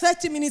after about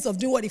 30 minutes of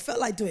doing what he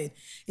felt like doing,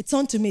 he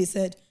turned to me and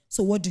said,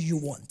 so what do you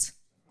want?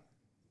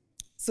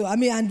 So, I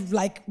mean, and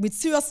like with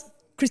serious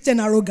Christian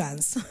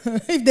arrogance,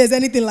 if there's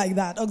anything like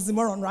that,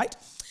 oxymoron, right?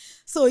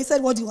 So he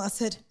said, what do you want? I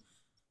said,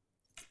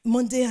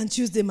 Monday and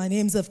Tuesday, my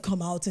names have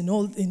come out and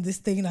all in this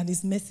thing, and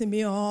it's messing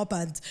me up,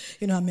 and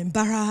I'm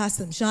embarrassed,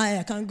 I'm shy,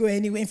 I can't go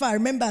anywhere. In fact, I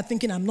remember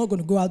thinking I'm not going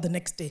to go out the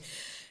next day.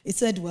 He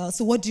said, well,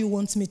 so what do you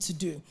want me to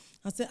do?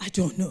 I said, I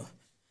don't know.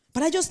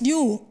 But I just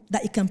knew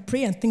that he can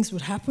pray and things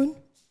would happen.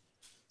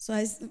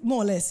 So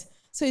more or less.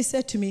 So he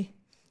said to me,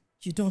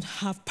 you don't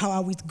have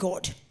power with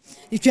God.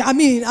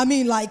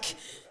 Like,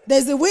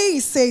 there's a way he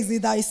says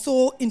it that is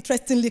so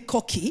interestingly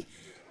cocky.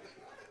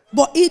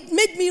 But it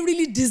made me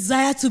really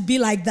desire to be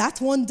like that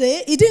one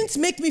day. It didn't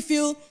make me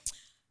feel,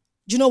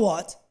 you know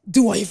what?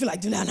 Do what you feel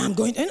like doing, and I'm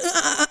going.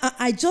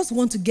 I just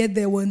want to get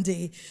there one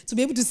day to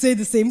be able to say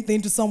the same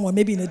thing to someone,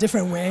 maybe in a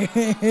different way.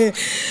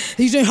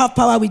 You don't have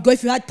power with God.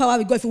 If you had power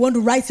with God, if you want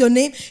to write your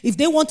name, if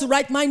they want to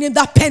write my name,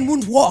 that pen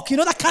won't work. You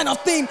know, that kind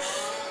of thing. And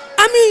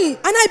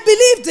I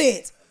believed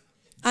it.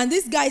 And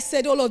this guy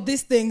said all of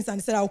these things, and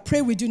he said, I'll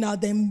pray with you now,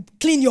 then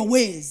clean your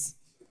ways.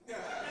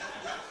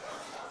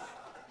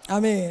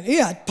 He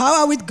had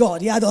power with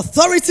God. He had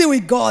authority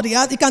with God.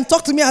 He can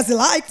talk to me as he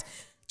liked.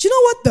 Do you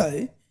know what,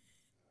 though?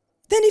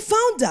 Then he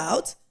found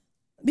out,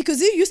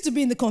 because he used to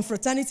be in the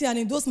confraternity and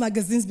in those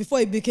magazines before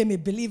he became a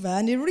believer,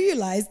 and he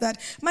realized that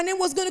my name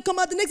was going to come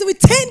out the next day with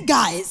 10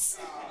 guys.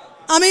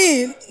 I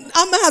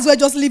might as well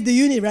just leave the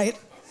uni, right?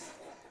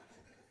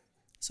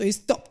 So he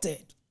stopped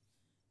it,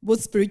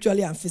 both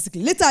spiritually and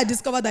physically. Later, I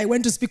discovered that I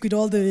went to speak with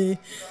all the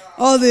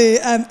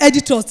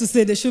editors to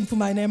say they shouldn't put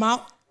my name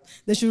out.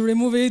 They should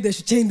remove it. They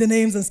should change the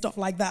names and stuff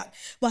like that.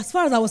 But as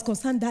far as I was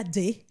concerned that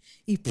day,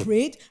 he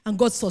prayed and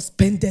God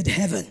suspended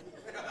heaven.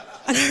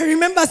 And I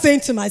remember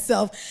saying to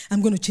myself,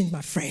 I'm going to change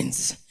my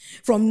friends.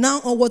 From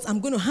now onwards, I'm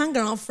going to hang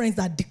around friends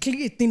that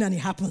declare a thing and it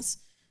happens.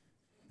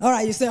 All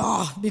right, you say,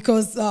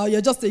 because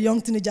you're just a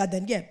young teenager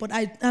then. Yeah, but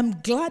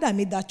I'm glad I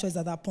made that choice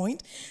at that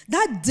point.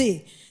 That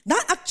day,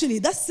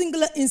 that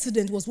singular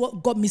incident was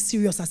what got me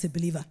serious as a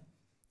believer.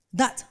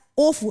 That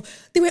awful.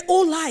 They were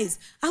all lies.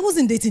 I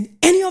wasn't dating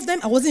any of them.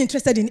 I wasn't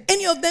interested in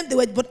any of them.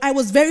 But I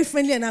was very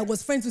friendly and I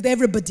was friends with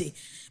everybody.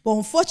 But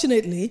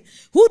unfortunately,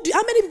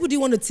 how many people do you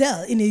want to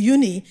tell in a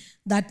uni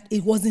that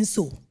it wasn't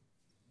so?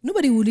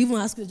 Nobody would even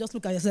ask you, just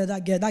look at yourself,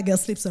 that girl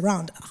sleeps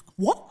around.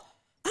 What?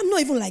 I'm not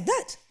even like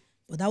that.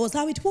 But that was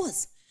how it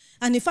was.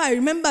 And if I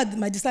remember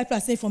my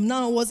disciples saying from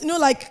now on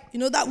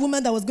that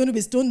woman that was going to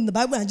be stoned in the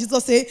Bible and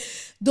Jesus said,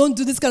 don't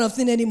do this kind of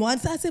thing anymore.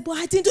 And I said, but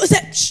I didn't do it. I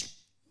said, shh.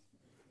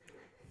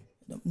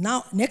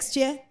 Now, next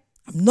year,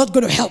 I'm not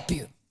going to help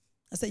you.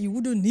 I said, you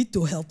wouldn't need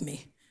to help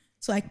me.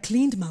 So I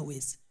cleaned my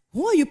ways.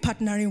 Who are you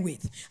partnering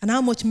with? And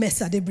how much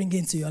mess are they bringing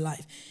into your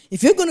life?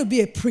 If you're going to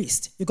be a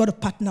priest, you've got to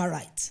partner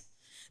right.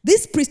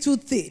 This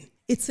priesthood thing,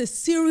 it's a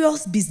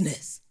serious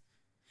business.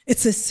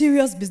 It's a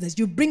serious business.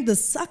 You bring the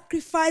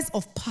sacrifice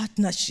of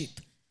partnership.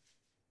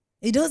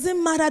 It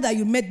doesn't matter that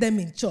you met them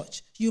in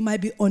church. You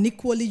might be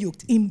unequally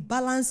yoked.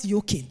 Imbalanced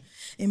yoking.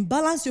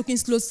 Imbalanced yoking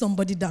slows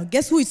somebody down.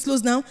 Guess who it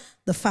slows down?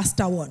 The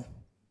faster one.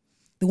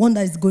 The one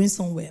that is going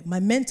somewhere. My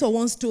mentor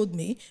once told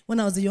me, when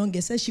I was a young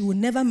girl, said she would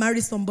never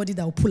marry somebody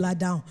that will pull her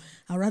down.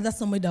 I'd rather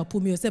somebody that will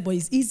pull me up. But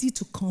it's easy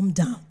to come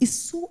down. It's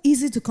so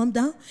easy to come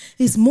down.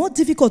 It's more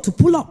difficult to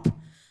pull up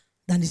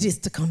than it is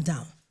to come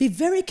down. Be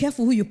very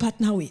careful who you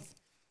partner with.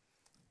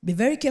 Be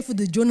very careful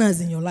the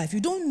Jonahs in your life. You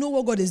don't know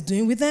what God is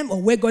doing with them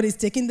or where God is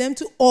taking them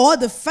to, or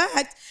the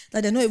fact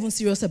that they're not even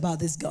serious about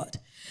this God.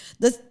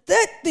 The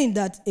third thing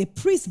that a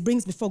priest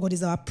brings before God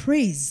is our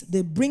praise.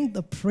 They bring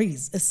the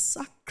praise, a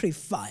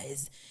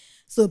sacrifice.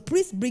 So a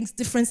priest brings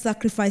different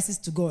sacrifices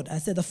to God. I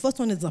said the first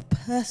one is a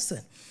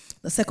person.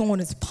 The second one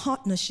is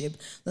partnership.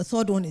 The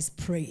third one is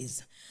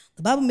praise.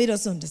 The Bible made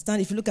us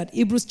understand, if you look at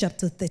Hebrews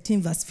chapter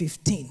 13, verse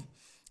 15,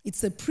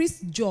 it's a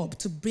priest's job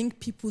to bring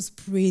people's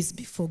praise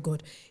before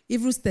God.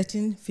 Hebrews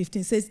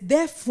 13:15 says,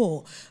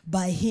 therefore,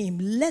 by him,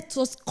 let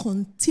us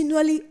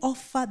continually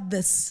offer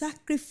the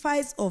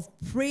sacrifice of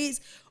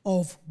praise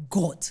of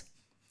God.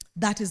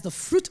 That is the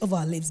fruit of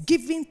our lips,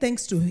 giving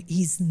thanks to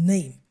his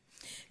name.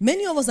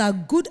 Many of us are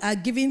good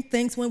at giving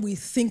thanks when we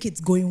think it's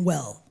going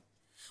well.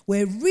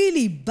 We're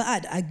really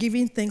bad at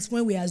giving thanks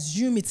when we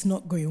assume it's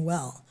not going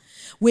well.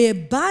 We're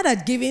bad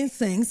at giving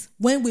thanks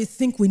when we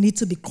think we need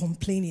to be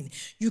complaining.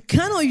 You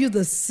cannot use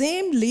the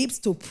same lips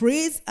to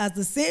praise as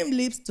the same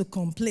lips to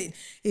complain.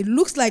 It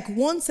looks like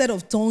one set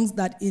of tongues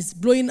that is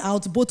blowing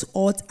out both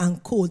hot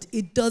and cold.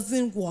 It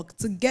doesn't work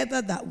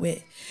together that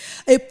way.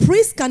 A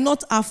priest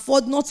cannot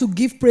afford not to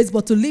give praise,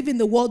 but to live in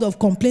the world of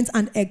complaints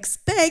and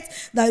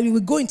expect that we will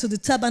go into the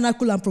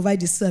tabernacle and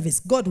provide this service.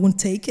 God won't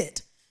take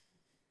it.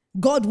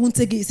 God won't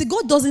take it. See,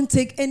 God doesn't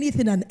take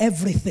anything and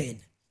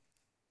everything.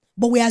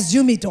 But we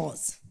assume it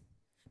does.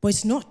 But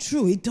it's not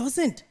true. It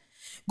doesn't.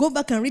 Go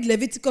back and read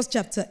Leviticus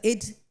chapter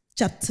 8,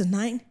 chapter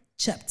 9,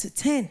 chapter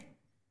 10.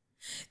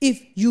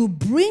 If you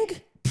bring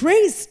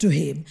praise to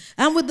him,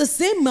 and with the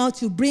same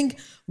mouth you bring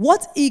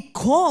what he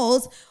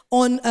calls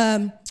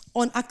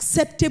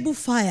unacceptable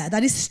fire,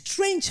 that is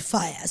strange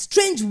fire,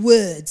 strange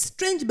words,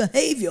 strange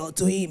behavior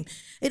to him,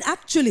 it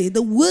actually,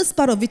 the worst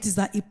part of it is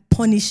that it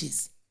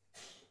punishes.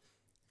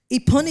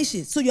 It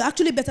punishes. So you're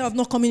actually better off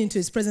not coming into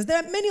his presence. There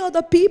are many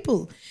other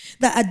people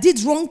that did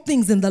wrong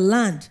things in the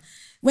land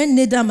when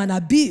Nadab and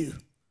Abihu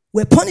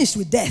were punished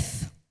with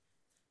death.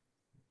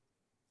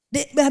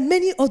 There are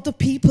many other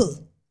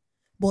people.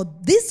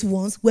 But these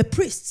ones were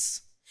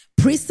priests.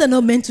 Priests are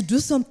not meant to do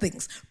some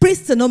things.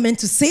 Priests are not meant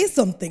to say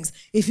some things.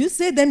 If you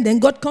say them, then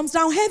God comes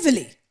down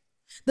heavily.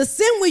 The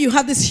same way you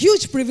have this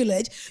huge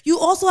privilege, you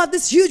also have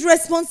this huge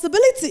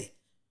responsibility.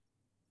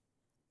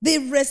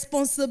 The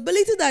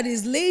responsibility that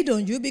is laid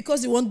on you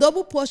because you want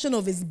double portion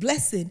of his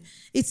blessing,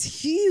 it's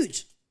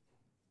huge.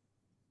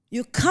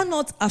 You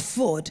cannot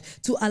afford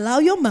to allow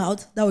your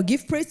mouth that will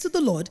give praise to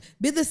the Lord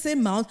be the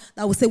same mouth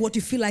that will say what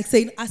you feel like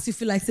saying, as you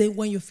feel like saying,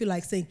 when you feel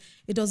like saying.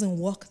 It doesn't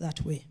work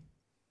that way.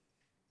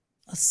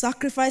 A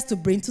sacrifice to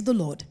bring to the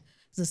Lord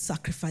is a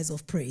sacrifice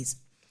of praise.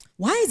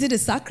 Why is it a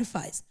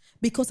sacrifice?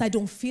 Because I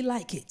don't feel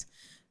like it.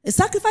 A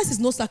sacrifice is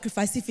no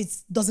sacrifice if it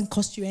doesn't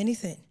cost you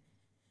anything.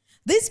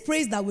 This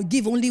praise that we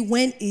give only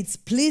when it's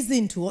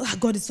pleasing to us.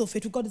 God is so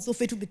faithful. God is so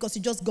faithful because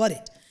you just got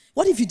it.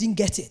 What if you didn't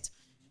get it?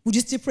 Would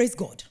you still praise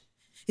God?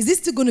 Is this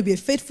still going to be a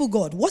faithful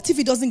God? What if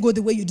it doesn't go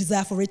the way you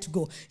desire for it to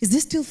go? Is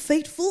this still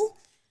faithful?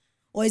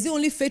 Or is it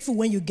only faithful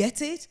when you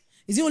get it?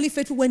 Is it only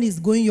faithful when it's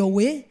going your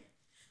way?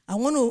 I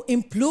want to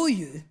implore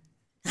you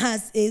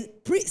as a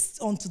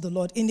priest unto the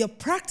Lord in your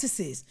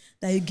practices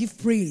that you give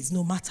praise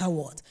no matter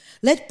what.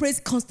 Let praise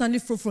constantly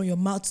flow from your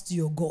mouth to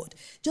your God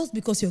just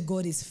because your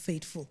God is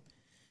faithful.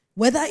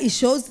 Whether he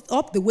shows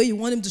up the way you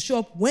want him to show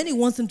up, when he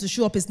wants him to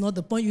show up is not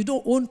the point. You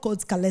don't own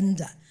God's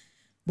calendar.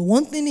 But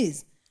one thing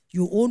is,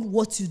 you own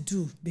what you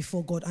do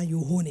before God and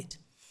you own it.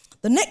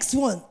 The next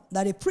one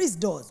that a priest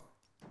does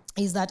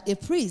is that a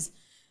priest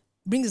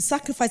brings the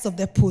sacrifice of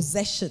their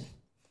possession.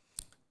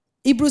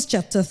 Hebrews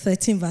chapter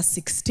 13 verse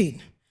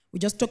 16. We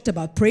just talked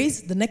about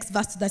praise. The next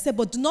verse that said,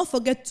 but do not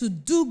forget to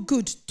do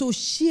good, to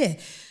share.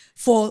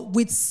 For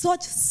with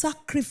such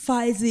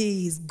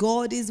sacrifices,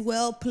 God is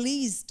well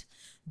pleased.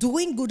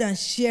 Doing good and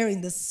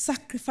sharing the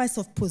sacrifice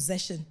of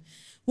possession.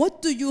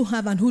 What do you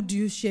have and who do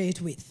you share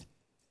it with?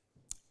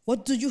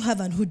 What do you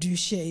have and who do you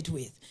share it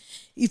with?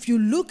 If you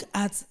look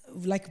at,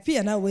 like P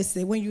and I always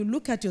say, when you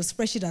look at your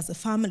spreadsheet as a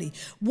family,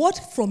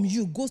 what from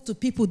you goes to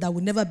people that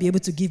will never be able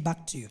to give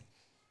back to you?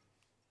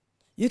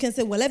 You can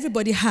say, well,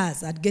 everybody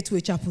has at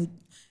Gateway Chapel.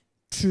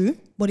 True.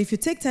 But if you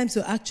take time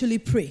to actually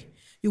pray,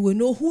 you will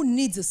know who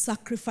needs a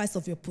sacrifice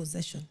of your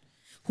possession.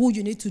 Who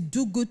you need to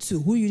do good to,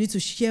 who you need to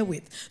share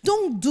with.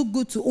 Don't do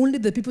good to only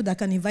the people that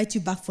can invite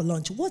you back for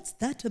lunch. What's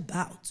that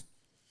about?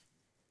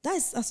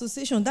 That's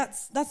association.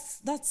 That's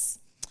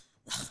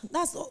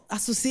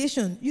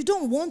association. You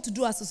don't want to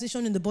do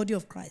association in the body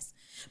of Christ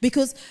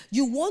because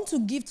you want to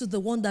give to the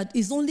one that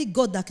is only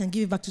God that can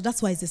give it back to you.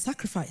 That's why it's a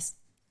sacrifice.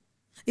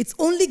 It's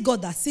only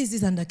God that sees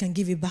it and that can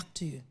give it back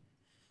to you.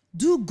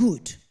 Do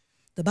good.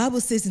 The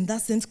Bible says in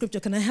that same scripture,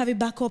 can I have it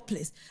back up,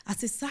 please?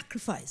 As a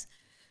sacrifice.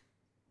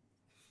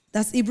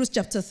 That's Hebrews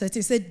chapter 13.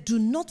 It said, do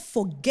not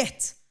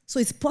forget. So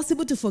it's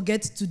possible to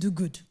forget to do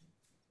good.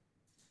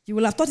 You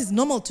will have thought it's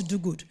normal to do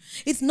good.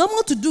 It's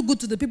normal to do good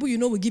to the people you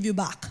know will give you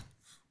back.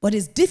 But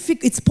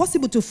it's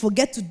possible to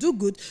forget to do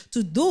good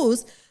to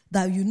those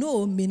that you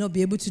know may not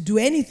be able to do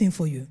anything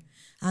for you.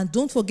 And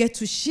don't forget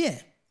to share.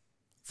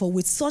 For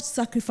with such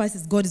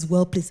sacrifices, God is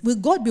well pleased. Will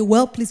God be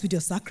well pleased with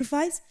your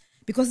sacrifice?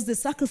 Because it's a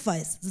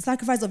sacrifice. It's the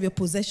sacrifice of your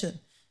possession.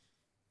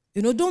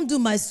 You know, don't do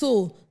my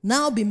soul.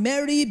 Now be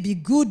merry, be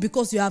good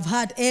because you have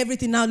had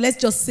everything. Now let's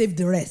just save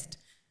the rest.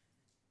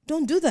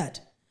 Don't do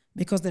that.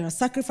 Because there are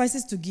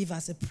sacrifices to give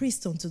as a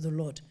priest unto the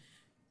Lord.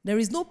 There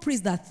is no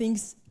priest that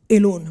thinks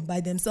alone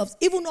by themselves.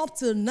 Even up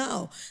till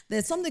now,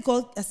 there's something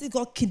called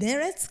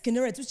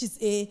Kinneret, which is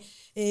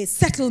a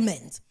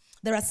settlement.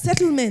 There are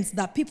settlements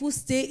that people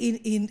stay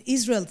in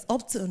Israel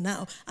up till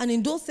now. And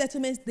in those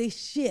settlements, they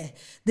share.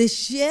 They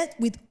share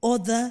with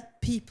other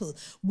people.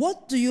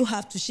 What do you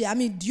have to share? I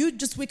mean, do you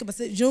just wake up and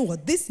say, you know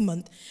what, this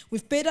month,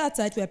 we've paid our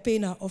tithe, we're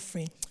paying our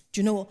offering.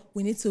 Do you know what?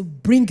 We need to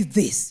bring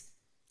this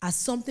as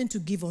something to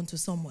give unto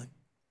someone.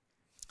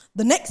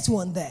 The next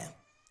one there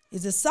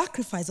is the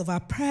sacrifice of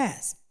our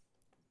prayers.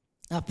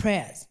 Our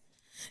prayers.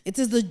 It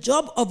is the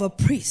job of a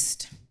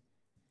priest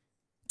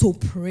to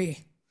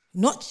pray.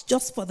 Not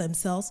just for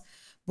themselves,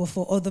 but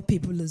for other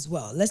people as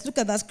well. Let's look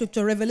at that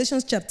scripture,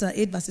 Revelations chapter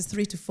 8, verses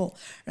 3 to 4.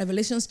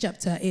 Revelations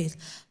chapter 8.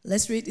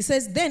 Let's read. It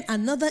says, then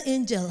another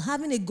angel,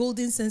 having a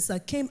golden censer,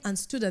 came and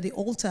stood at the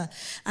altar,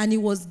 and he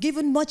was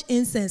given much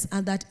incense,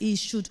 and that he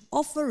should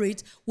offer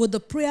it with the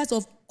prayers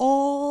of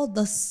all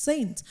the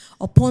saints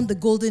upon the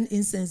golden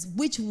incense,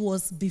 which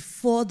was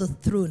before the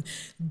throne.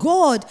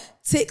 God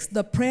takes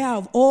the prayer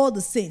of all the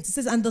saints. It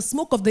says, and the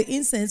smoke of the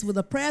incense with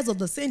the prayers of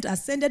the saints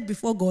ascended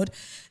before God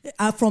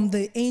from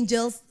the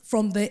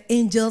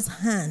angel's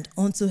hand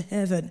unto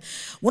heaven.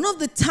 One of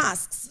the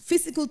tasks,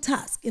 physical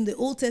tasks in the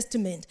Old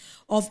Testament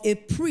of a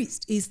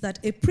priest is that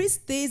a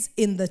priest stays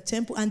in the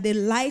temple and they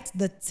light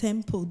the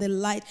temple.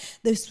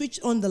 They switch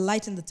on the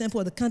light in the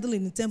temple or the candle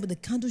in the temple. The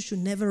candle should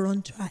never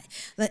run dry.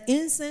 The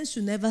incense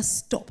should never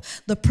stop.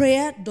 The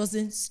prayer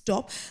doesn't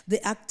stop.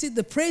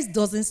 The praise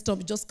doesn't stop.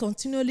 It just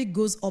continually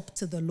goes up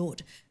to the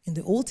Lord. In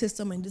the Old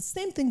Testament, the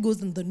same thing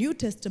goes in the New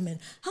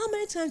Testament. How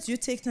many times do you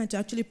take time to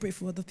actually pray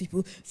for other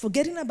people,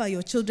 forgetting about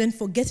your children,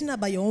 forgetting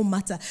about your own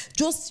matter?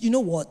 Just, you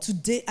know what,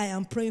 today I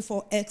am praying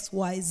for X,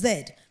 Y,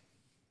 Z.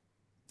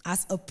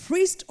 as a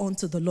priest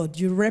unto the Lord.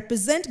 You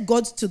represent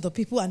God to the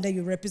people, and then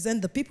you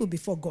represent the people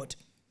before God.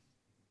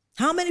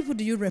 How many people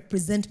do you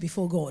represent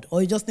before God?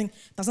 Or you just think,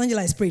 Pastor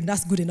Angela is praying,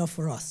 that's good enough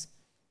for us.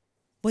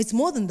 But it's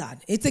more than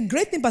that. It's a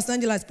great thing Pastor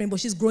Angela is praying, but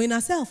she's growing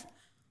herself.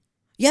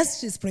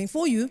 Yes, she's praying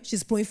for you,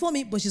 she's praying for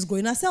me, but she's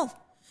growing herself.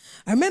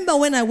 I remember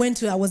when I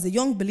was a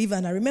young believer,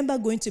 and I remember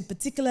going to a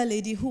particular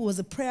lady who was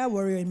a prayer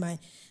warrior in my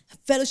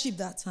fellowship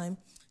that time.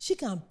 She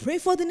can pray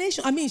for the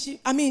nation.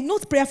 I mean,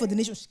 not prayer for the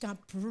nation. She can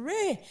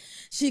pray.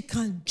 She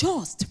can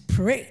just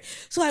pray.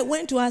 So I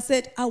went to her and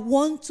said, I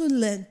want to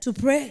learn to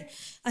pray.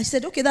 And she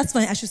said, okay, that's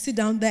fine. I should sit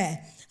down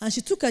there. And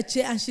she took her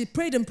chair and she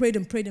prayed and prayed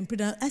and prayed and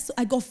prayed. And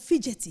I got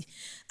fidgety.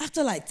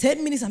 After like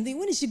 10 minutes, I'm thinking,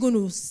 when is she going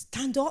to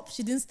stand up?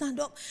 She didn't stand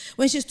up.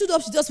 When she stood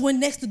up, she just went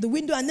next to the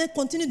window and then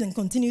continued and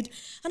continued.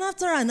 And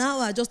after an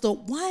hour, I just thought,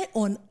 why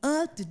on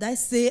earth did I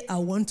say I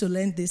want to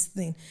learn this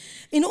thing?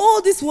 In all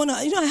this one,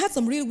 I had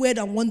some really weird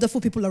and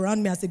wonderful people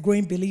around me as a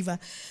growing believer.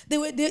 They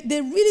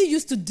really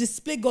used to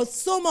display God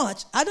so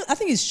much. I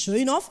think it's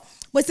showing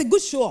off, but it's a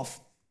good show off.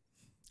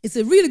 It's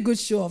a really good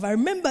show off. I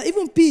remember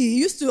even P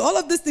used to, all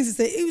of these things he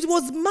said, it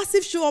was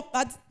massive show up.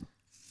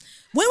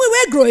 When we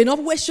were growing up,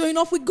 we were showing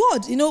off with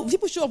God.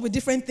 People show up with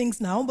different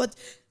things now, but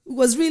it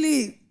was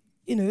really,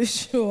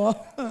 show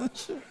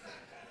off.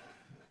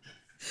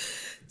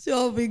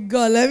 Show off with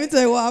God. Let me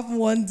tell you what happened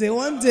one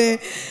day,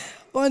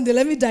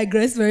 let me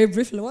digress very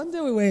briefly. One day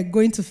we were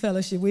going to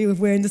fellowship. We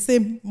were in the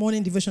same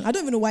morning devotion. I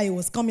don't even know why it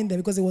was coming there,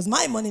 because it was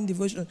my morning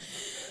devotion.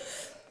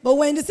 But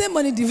we're in the same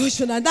morning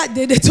devotion, and that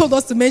day they told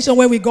us to mention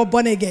when we got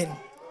born again.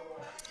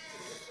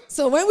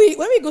 So when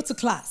we go to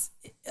class,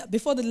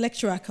 before the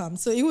lecturer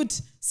comes, so he would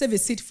save a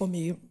seat for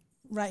me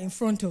right in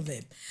front of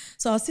him.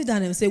 So I'll sit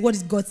down and say, what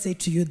did God say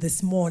to you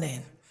this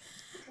morning?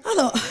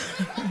 Hello.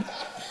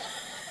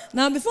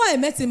 Now, before I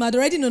met him, I'd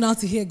already known how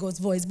to hear God's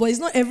voice, but it's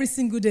not every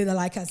single day that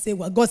I can say,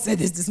 well, God said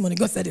this morning,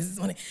 God said this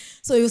morning.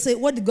 So he'll say,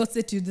 what did God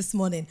say to you this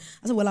morning?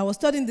 I said, well, I was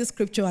studying this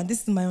scripture, and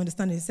this is my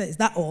understanding. He said, is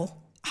that all?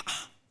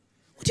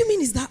 What do you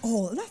mean, is that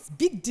all? That's a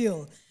big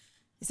deal.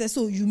 He said,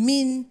 so you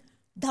mean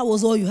that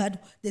was all you had?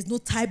 There's no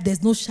type,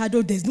 there's no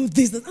shadow, there's no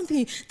this. I'm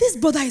thinking, this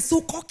brother is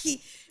so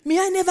cocky. May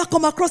I never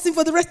come across him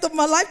for the rest of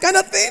my life kind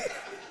of thing?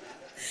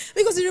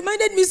 Because he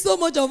reminded me so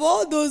much of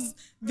all those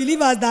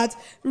believers that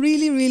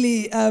really,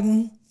 really, how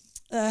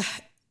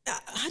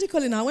do you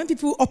call it now? When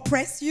people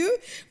oppress you,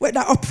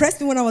 that oppressed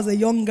me when I was a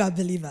younger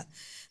believer.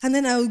 And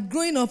then I was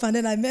growing up, and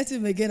then I met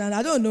him again, and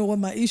I don't know what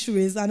my issue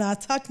is, and I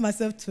attached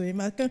myself to him.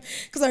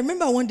 Because I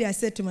remember one day I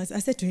said to him,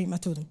 I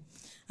told him,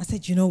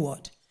 you know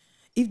what?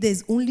 If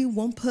there's only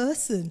one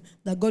person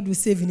that God will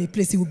save in a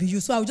place, it will be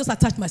you. So I will just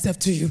attach myself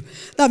to you.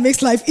 That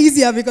makes life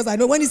easier, because I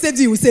know when he said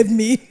he will save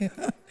me.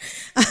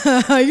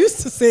 I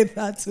used to say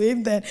that to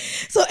him then.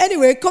 So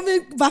anyway,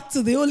 coming back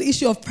to the whole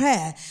issue of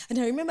prayer, and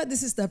I remember this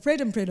sister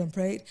prayed and prayed and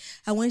prayed,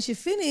 and when she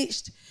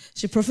finished,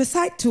 she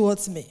prophesied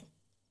towards me.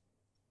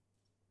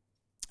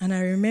 And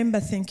I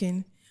remember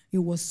thinking, it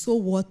was so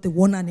worth the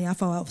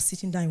 1.5 hours of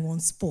sitting down in one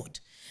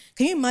spot.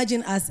 Can you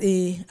imagine I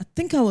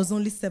think I was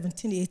only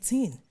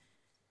 17,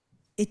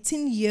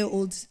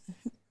 18-year-old,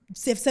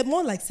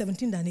 more like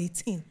 17 than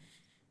 18,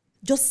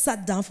 just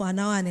sat down for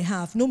 1.5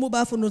 hours, no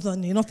mobile phone,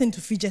 nothing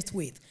to fidget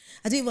with.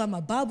 I didn't even have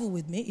my Bible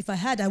with me. If I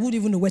had, I wouldn't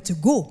even know where to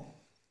go.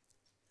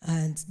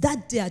 And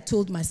that day I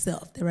told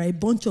myself, there are a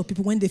bunch of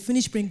people, when they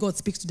finish praying, God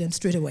speaks to them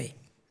straight away.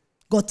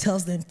 God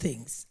tells them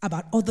things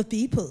about other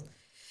people.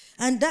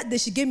 And that day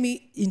she gave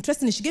me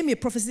a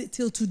prophecy.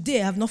 Till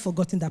today, I have not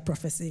forgotten that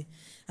prophecy.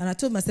 And I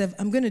told myself,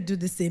 I'm going to do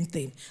the same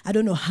thing. I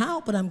don't know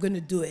how, but I'm going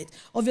to do it.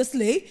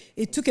 Obviously,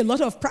 it took a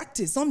lot of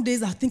practice. Some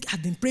days I think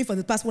I've been praying for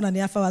the past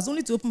 1.5 hours.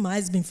 Only to open my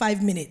eyes, it's been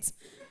 5 minutes.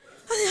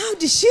 I said, how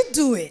did she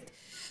do it?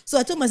 So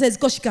I told myself, it's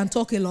because she can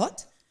talk a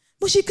lot.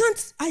 But she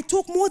can't. I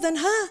talk more than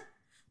her.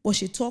 But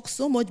she talks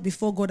so much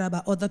before God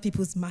about other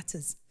people's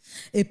matters.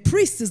 A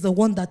priest is the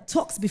one that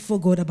talks before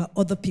God about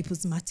other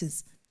people's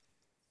matters.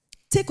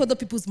 Take other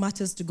people's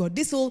matters to God.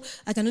 This whole,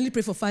 I can only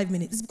pray for 5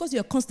 minutes. It's because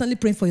you're constantly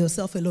praying for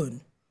yourself alone.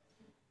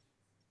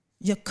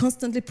 You're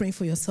constantly praying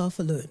for yourself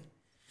alone.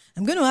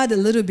 I'm going to add a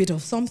little bit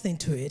of something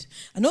to it.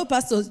 I know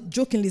Pastor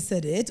jokingly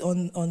said it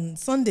on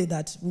Sunday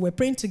that we were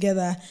praying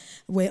together.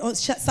 We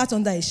sat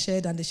under a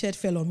shed, and the shed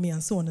fell on me,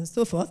 and so on and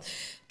so forth.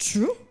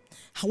 True.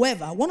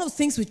 However, one of the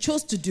things we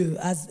chose to do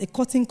as a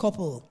courting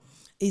couple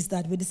is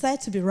that we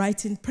decided to be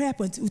writing prayer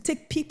points. We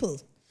take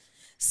people,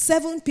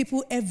 7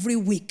 people every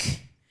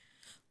week.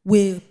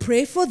 We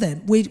pray for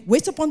them. We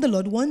wait upon the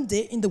Lord one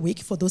day in the week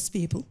for those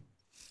people.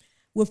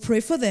 We pray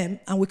for them,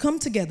 and we come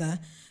together.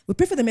 We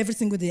pray for them every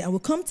single day, and we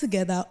come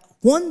together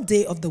one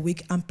day of the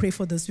week and pray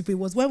for those people. It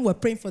was when we were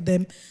praying for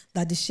them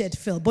that the shed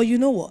fell. But you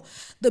know what?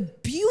 The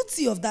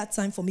beauty of that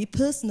time for me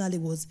personally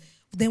was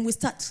then we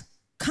start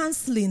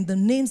canceling the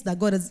names that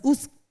God has,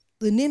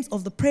 the names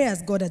of the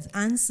prayers God has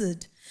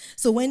answered.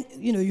 So when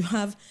you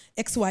have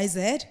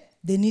XYZ,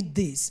 they need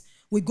this.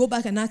 We go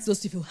back and ask those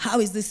people, how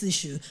is this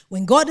issue?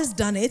 When God has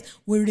done it,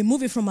 we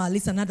remove it from our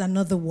list and add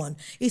another one.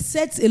 It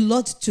says a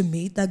lot to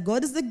me that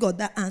God is the God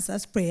that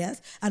answers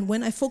prayers, and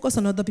when I focus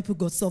on other people,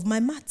 God solves my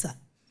matter.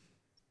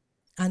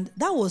 And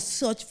that was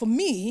such, for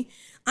me,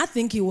 I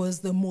think it was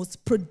the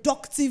most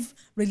productive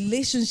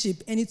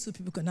relationship any two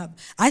people can have.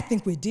 I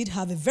think we did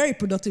have a very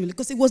productive relationship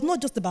because it was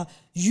not just about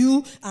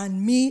you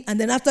and me, and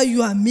then after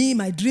you and me,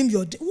 my dream,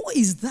 your dream. What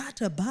is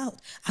that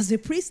about? As a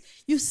priest,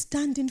 you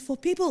stand in for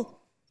people.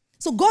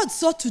 So God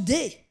saw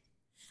today,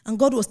 and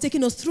God was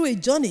taking us through a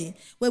journey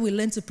where we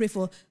learned to pray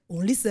for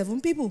only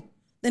 7 people.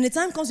 Then the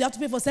time comes you have to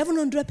pray for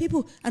 700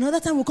 people. Another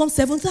time will come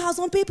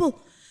 7,000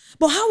 people.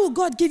 But how will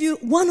God give you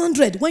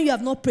 100 when you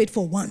have not prayed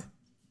for one?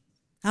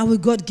 How will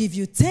God give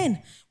you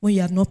 10 when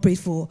you have not prayed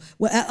for?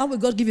 Well, how will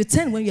God give you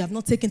 10 when you have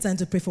not taken time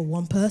to pray for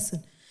one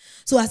person?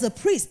 So as a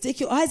priest, take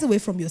your eyes away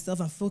from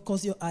yourself and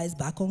focus your eyes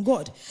back on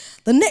God.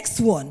 The next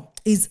one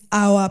is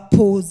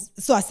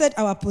so I said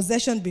our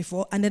possession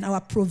before, and then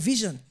our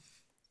provision.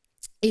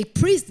 A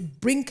priest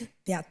bring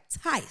their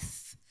tithe,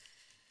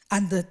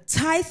 and the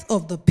tithe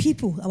of the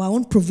people, our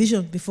own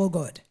provision before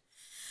God.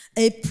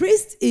 A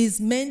priest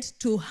is meant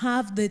to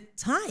have the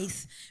tithe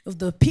of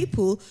the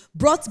people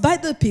brought by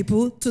the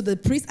people to the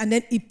priest, and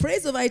then he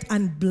prays over it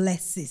and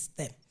blesses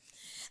them.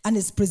 And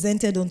it's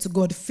presented unto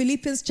God.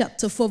 Philippians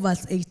chapter 4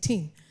 verse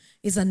 18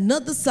 is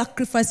another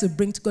sacrifice we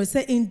bring to God.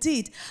 Say,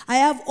 indeed, I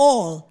have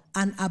all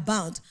and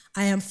abound.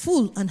 I am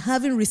full, and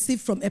having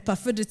received from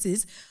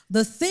Epaphroditus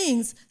the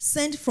things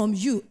sent from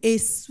you, a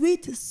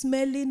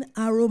sweet-smelling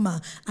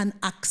aroma, an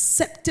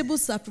acceptable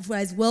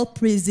sacrifice,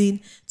 well-pleasing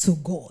to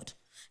God.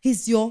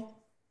 Is your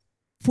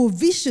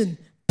provision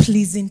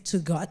pleasing to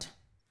God?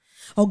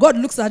 Or God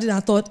looks at it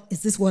and thought,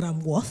 is this what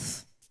I'm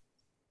worth?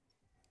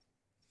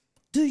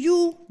 Do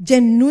you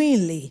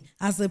genuinely,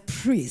 as a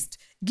priest,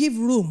 give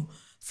room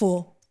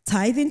for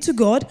tithing to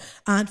God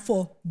and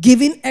for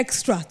giving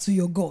extra to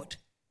your God?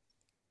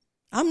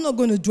 I'm not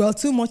going to dwell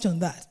too much on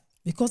that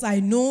because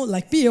I know,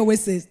 like P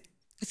always says,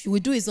 if you will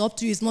do, it's up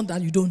to you. It's not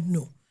that you don't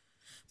know.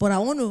 But I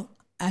want to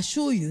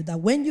assure you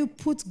that when you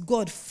put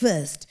God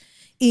first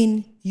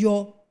in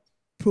your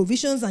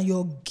provisions and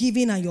your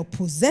giving and your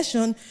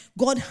possession,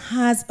 God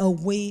has a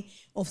way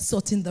of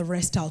sorting the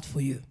rest out for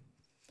you.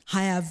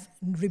 I have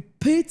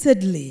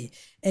repeatedly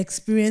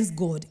experienced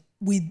God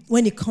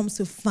when it comes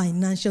to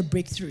financial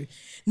breakthrough.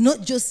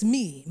 Not just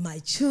me, my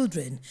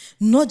children,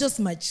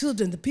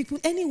 the people,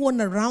 anyone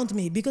around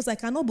me, because I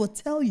cannot but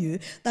tell you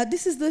that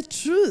this is the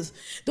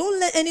truth. Don't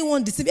let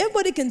anyone deceive.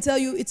 Everybody can tell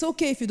you it's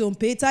okay if you don't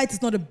pay tithe,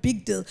 it's not a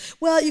big deal.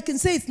 Well, you can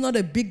say it's not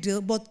a big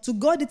deal, but to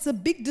God it's a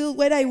big deal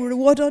whether he will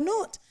reward or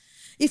not.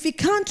 If he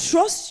can't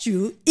trust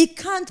you, he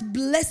can't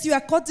bless you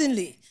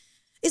accordingly.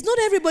 It's not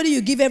everybody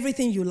you give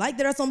everything you like.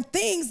 There are some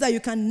things that you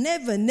can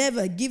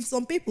never give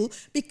some people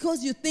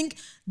because you think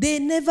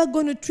they're never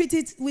going to treat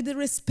it with the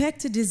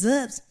respect it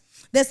deserves.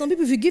 There's some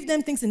people, if you give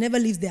them things, it never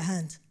leaves their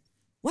hand.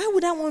 Why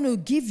would I want to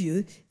give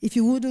you if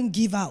you wouldn't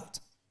give out?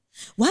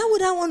 Why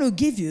would I want to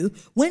give you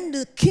when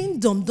the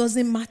kingdom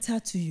doesn't matter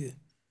to you?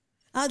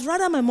 I'd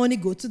rather my money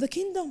go to the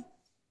kingdom.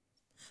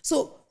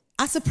 So,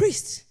 as a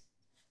priest,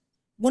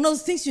 one of the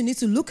things you need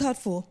to look out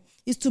for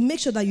is to make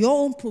sure that your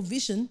own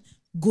provision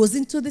goes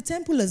into the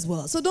temple as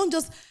well. So don't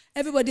just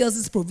everybody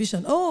else's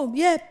provision. Oh,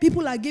 yeah,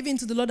 people are giving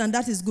to the Lord and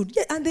that is good.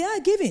 Yeah, and they are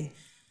giving.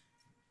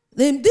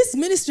 This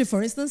ministry,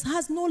 for instance,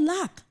 has no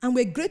lack, and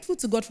we're grateful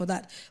to God for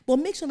that. But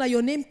make sure that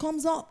your name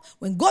comes up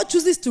when God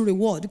chooses to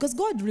reward, because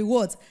God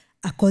rewards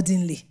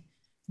accordingly.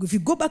 If you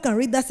go back and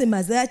read that same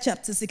Isaiah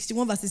chapter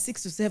 61, verses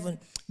 6 to 7,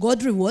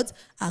 God rewards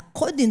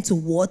according to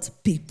what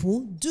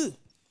people do.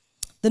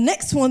 The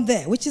next one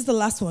there, which is the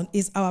last one,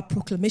 is our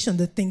proclamation,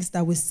 the things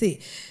that we say.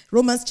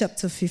 Romans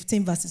chapter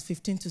 15, verses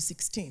 15 to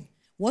 16.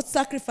 What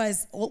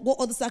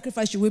other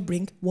sacrifice should we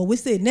bring? Well, we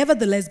say,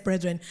 nevertheless,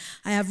 brethren,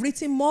 I have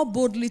written more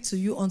boldly to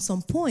you on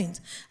some point,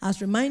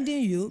 as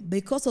reminding you,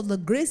 because of the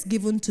grace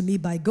given to me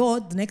by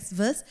God, the next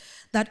verse,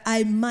 that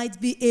I might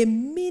be a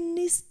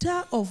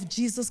minister of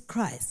Jesus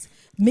Christ,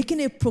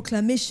 making a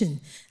proclamation,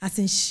 as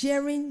in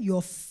sharing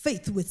your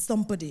faith with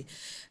somebody.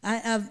 I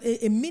am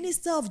a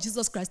minister of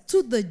Jesus Christ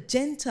to the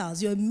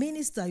Gentiles. You're a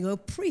minister, you're a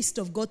priest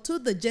of God to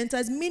the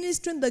Gentiles,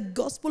 ministering the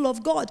gospel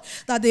of God,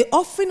 that the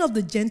offering of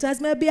the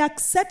Gentiles may be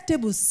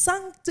acceptable,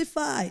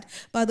 sanctified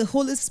by the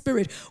Holy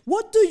Spirit.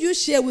 What do you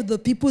share with the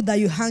people that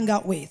you hang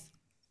out with?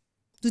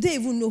 Do they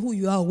even know who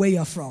you are or where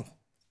you're from?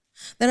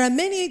 There are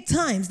many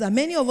times that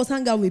many of us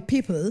hang out with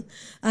people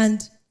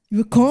and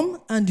you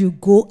come and you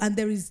go and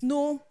there is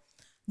no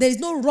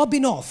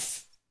rubbing off.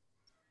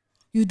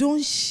 You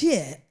don't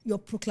share your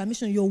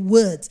proclamation, your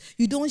words.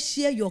 You don't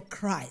share your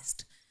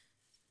Christ.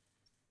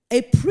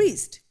 A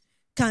priest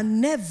can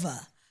never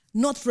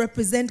not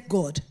represent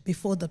God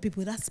before the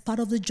people. That's part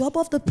of the job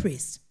of the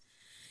priest.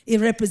 He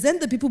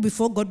represents the people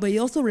before God, but he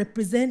also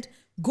represents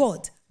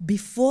God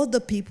before the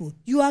people.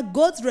 You are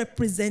God's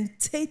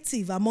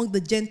representative among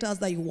the Gentiles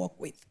that you walk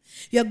with.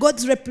 You are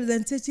God's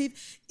representative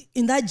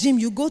in that gym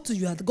you go to.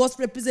 You are God's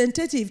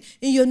representative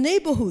in your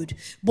neighborhood.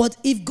 But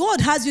if God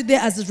has you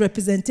there as his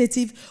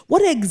representative,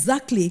 what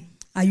exactly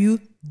are you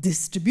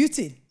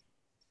distributing?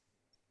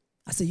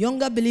 As a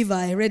younger believer,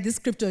 I read this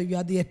scripture, you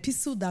are the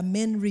epistle that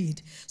men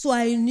read. So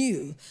I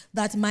knew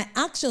that my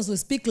actions will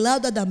speak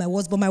louder than my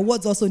words, but my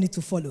words also need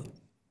to follow.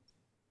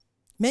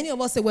 Many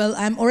of us say, well,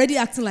 I'm already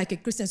acting like a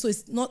Christian, so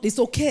it's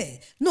okay.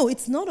 No,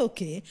 it's not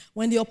okay.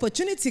 When the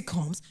opportunity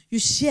comes, you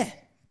share.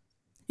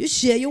 You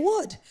share your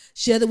word.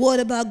 Share the word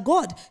about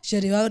God.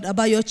 Share the word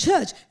about your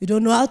church. You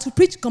don't know how to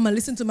preach? Come and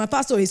listen to my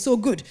pastor. He's so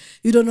good.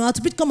 You don't know how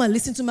to preach? Come and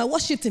listen to my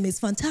worship team.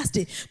 It's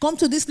fantastic. Come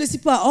to this place.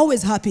 People are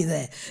always happy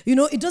there.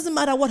 It doesn't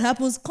matter what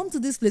happens. Come to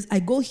this place. I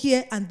go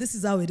here and this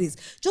is how it is.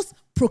 Just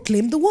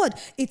proclaim the word.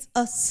 It's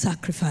a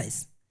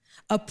sacrifice.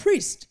 A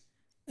priest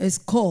is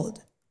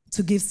called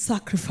to give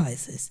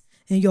sacrifices.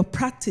 In your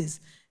practice,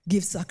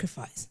 give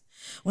sacrifice.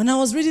 When I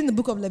was reading the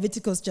book of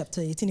Leviticus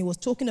chapter 18, it was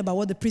talking about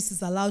what the priest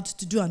is allowed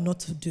to do and not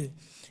to do.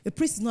 A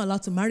priest is not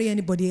allowed to marry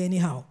anybody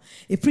anyhow.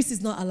 A priest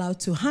is not allowed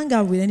to hang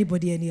out with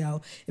anybody anyhow.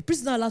 A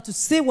priest is not allowed to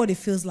say what he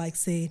feels like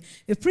saying.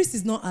 A priest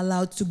is not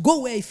allowed to go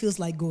where he feels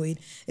like going.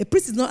 A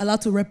priest is not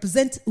allowed to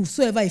represent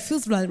whosoever he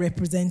feels like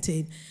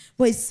representing.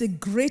 But it's a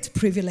great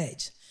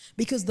privilege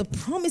because the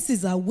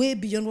promises are way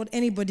beyond what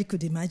anybody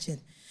could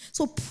imagine.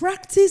 So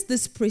practice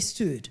this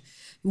priesthood.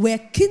 We're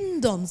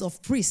kingdoms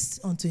of priests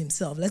unto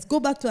himself. Let's go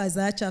back to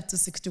Isaiah chapter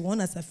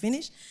 61 as I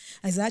finish.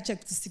 Isaiah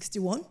chapter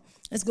 61.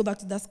 Let's go back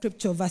to that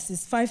scripture,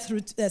 verses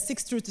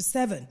 6 through to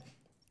 7.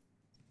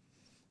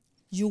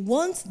 You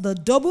want the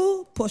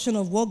double portion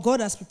of what God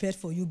has prepared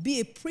for you. Be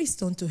a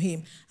priest unto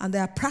him. And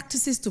there are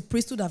practices to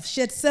priesthood. I've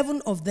shared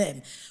 7 of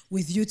them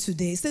with you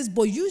today. It says,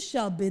 but you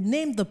shall be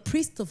named the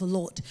priest of the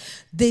Lord.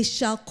 They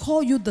shall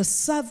call you the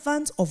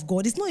servant of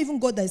God. It's not even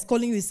God that is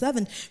calling you a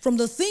servant. From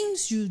the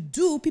things you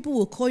do, people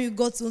will call you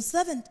God's own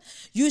servant.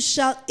 You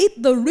shall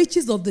eat the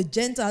riches of the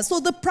Gentiles. So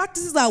the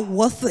practices are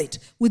worth it.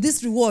 With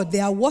this reward,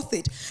 they are worth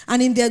it.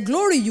 And in their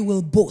glory, you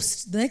will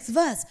boast. The next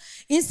verse.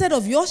 Instead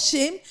of your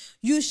shame,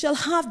 you shall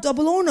have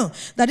double honor.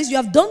 That is, you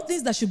have done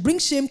things that should bring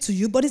shame to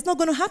you, but it's not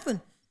going to happen.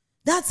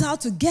 That's how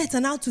to get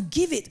and how to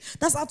give it.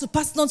 That's how to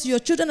pass it on to your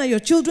children and your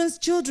children's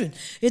children.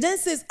 It then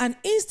says, and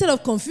instead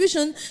of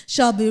confusion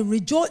shall be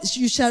rejoice.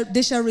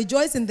 They shall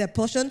rejoice in their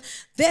portion.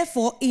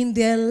 Therefore, in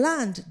their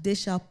land they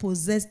shall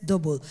possess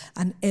double,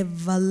 and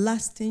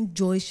everlasting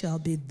joy shall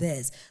be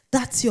theirs.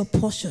 That's your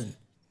portion,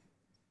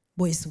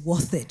 but it's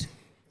worth it.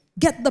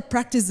 Get the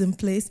practice in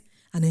place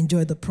and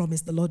enjoy the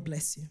promise. The Lord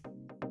bless you.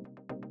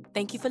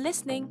 Thank you for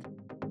listening.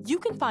 You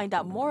can find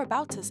out more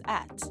about us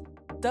at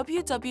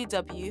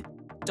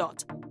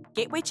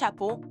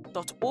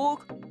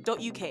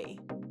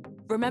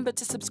www.gatewaychapel.org.uk. Remember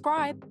to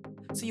subscribe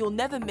so you'll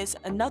never miss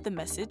another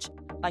message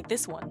like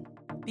this one.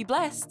 Be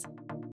blessed.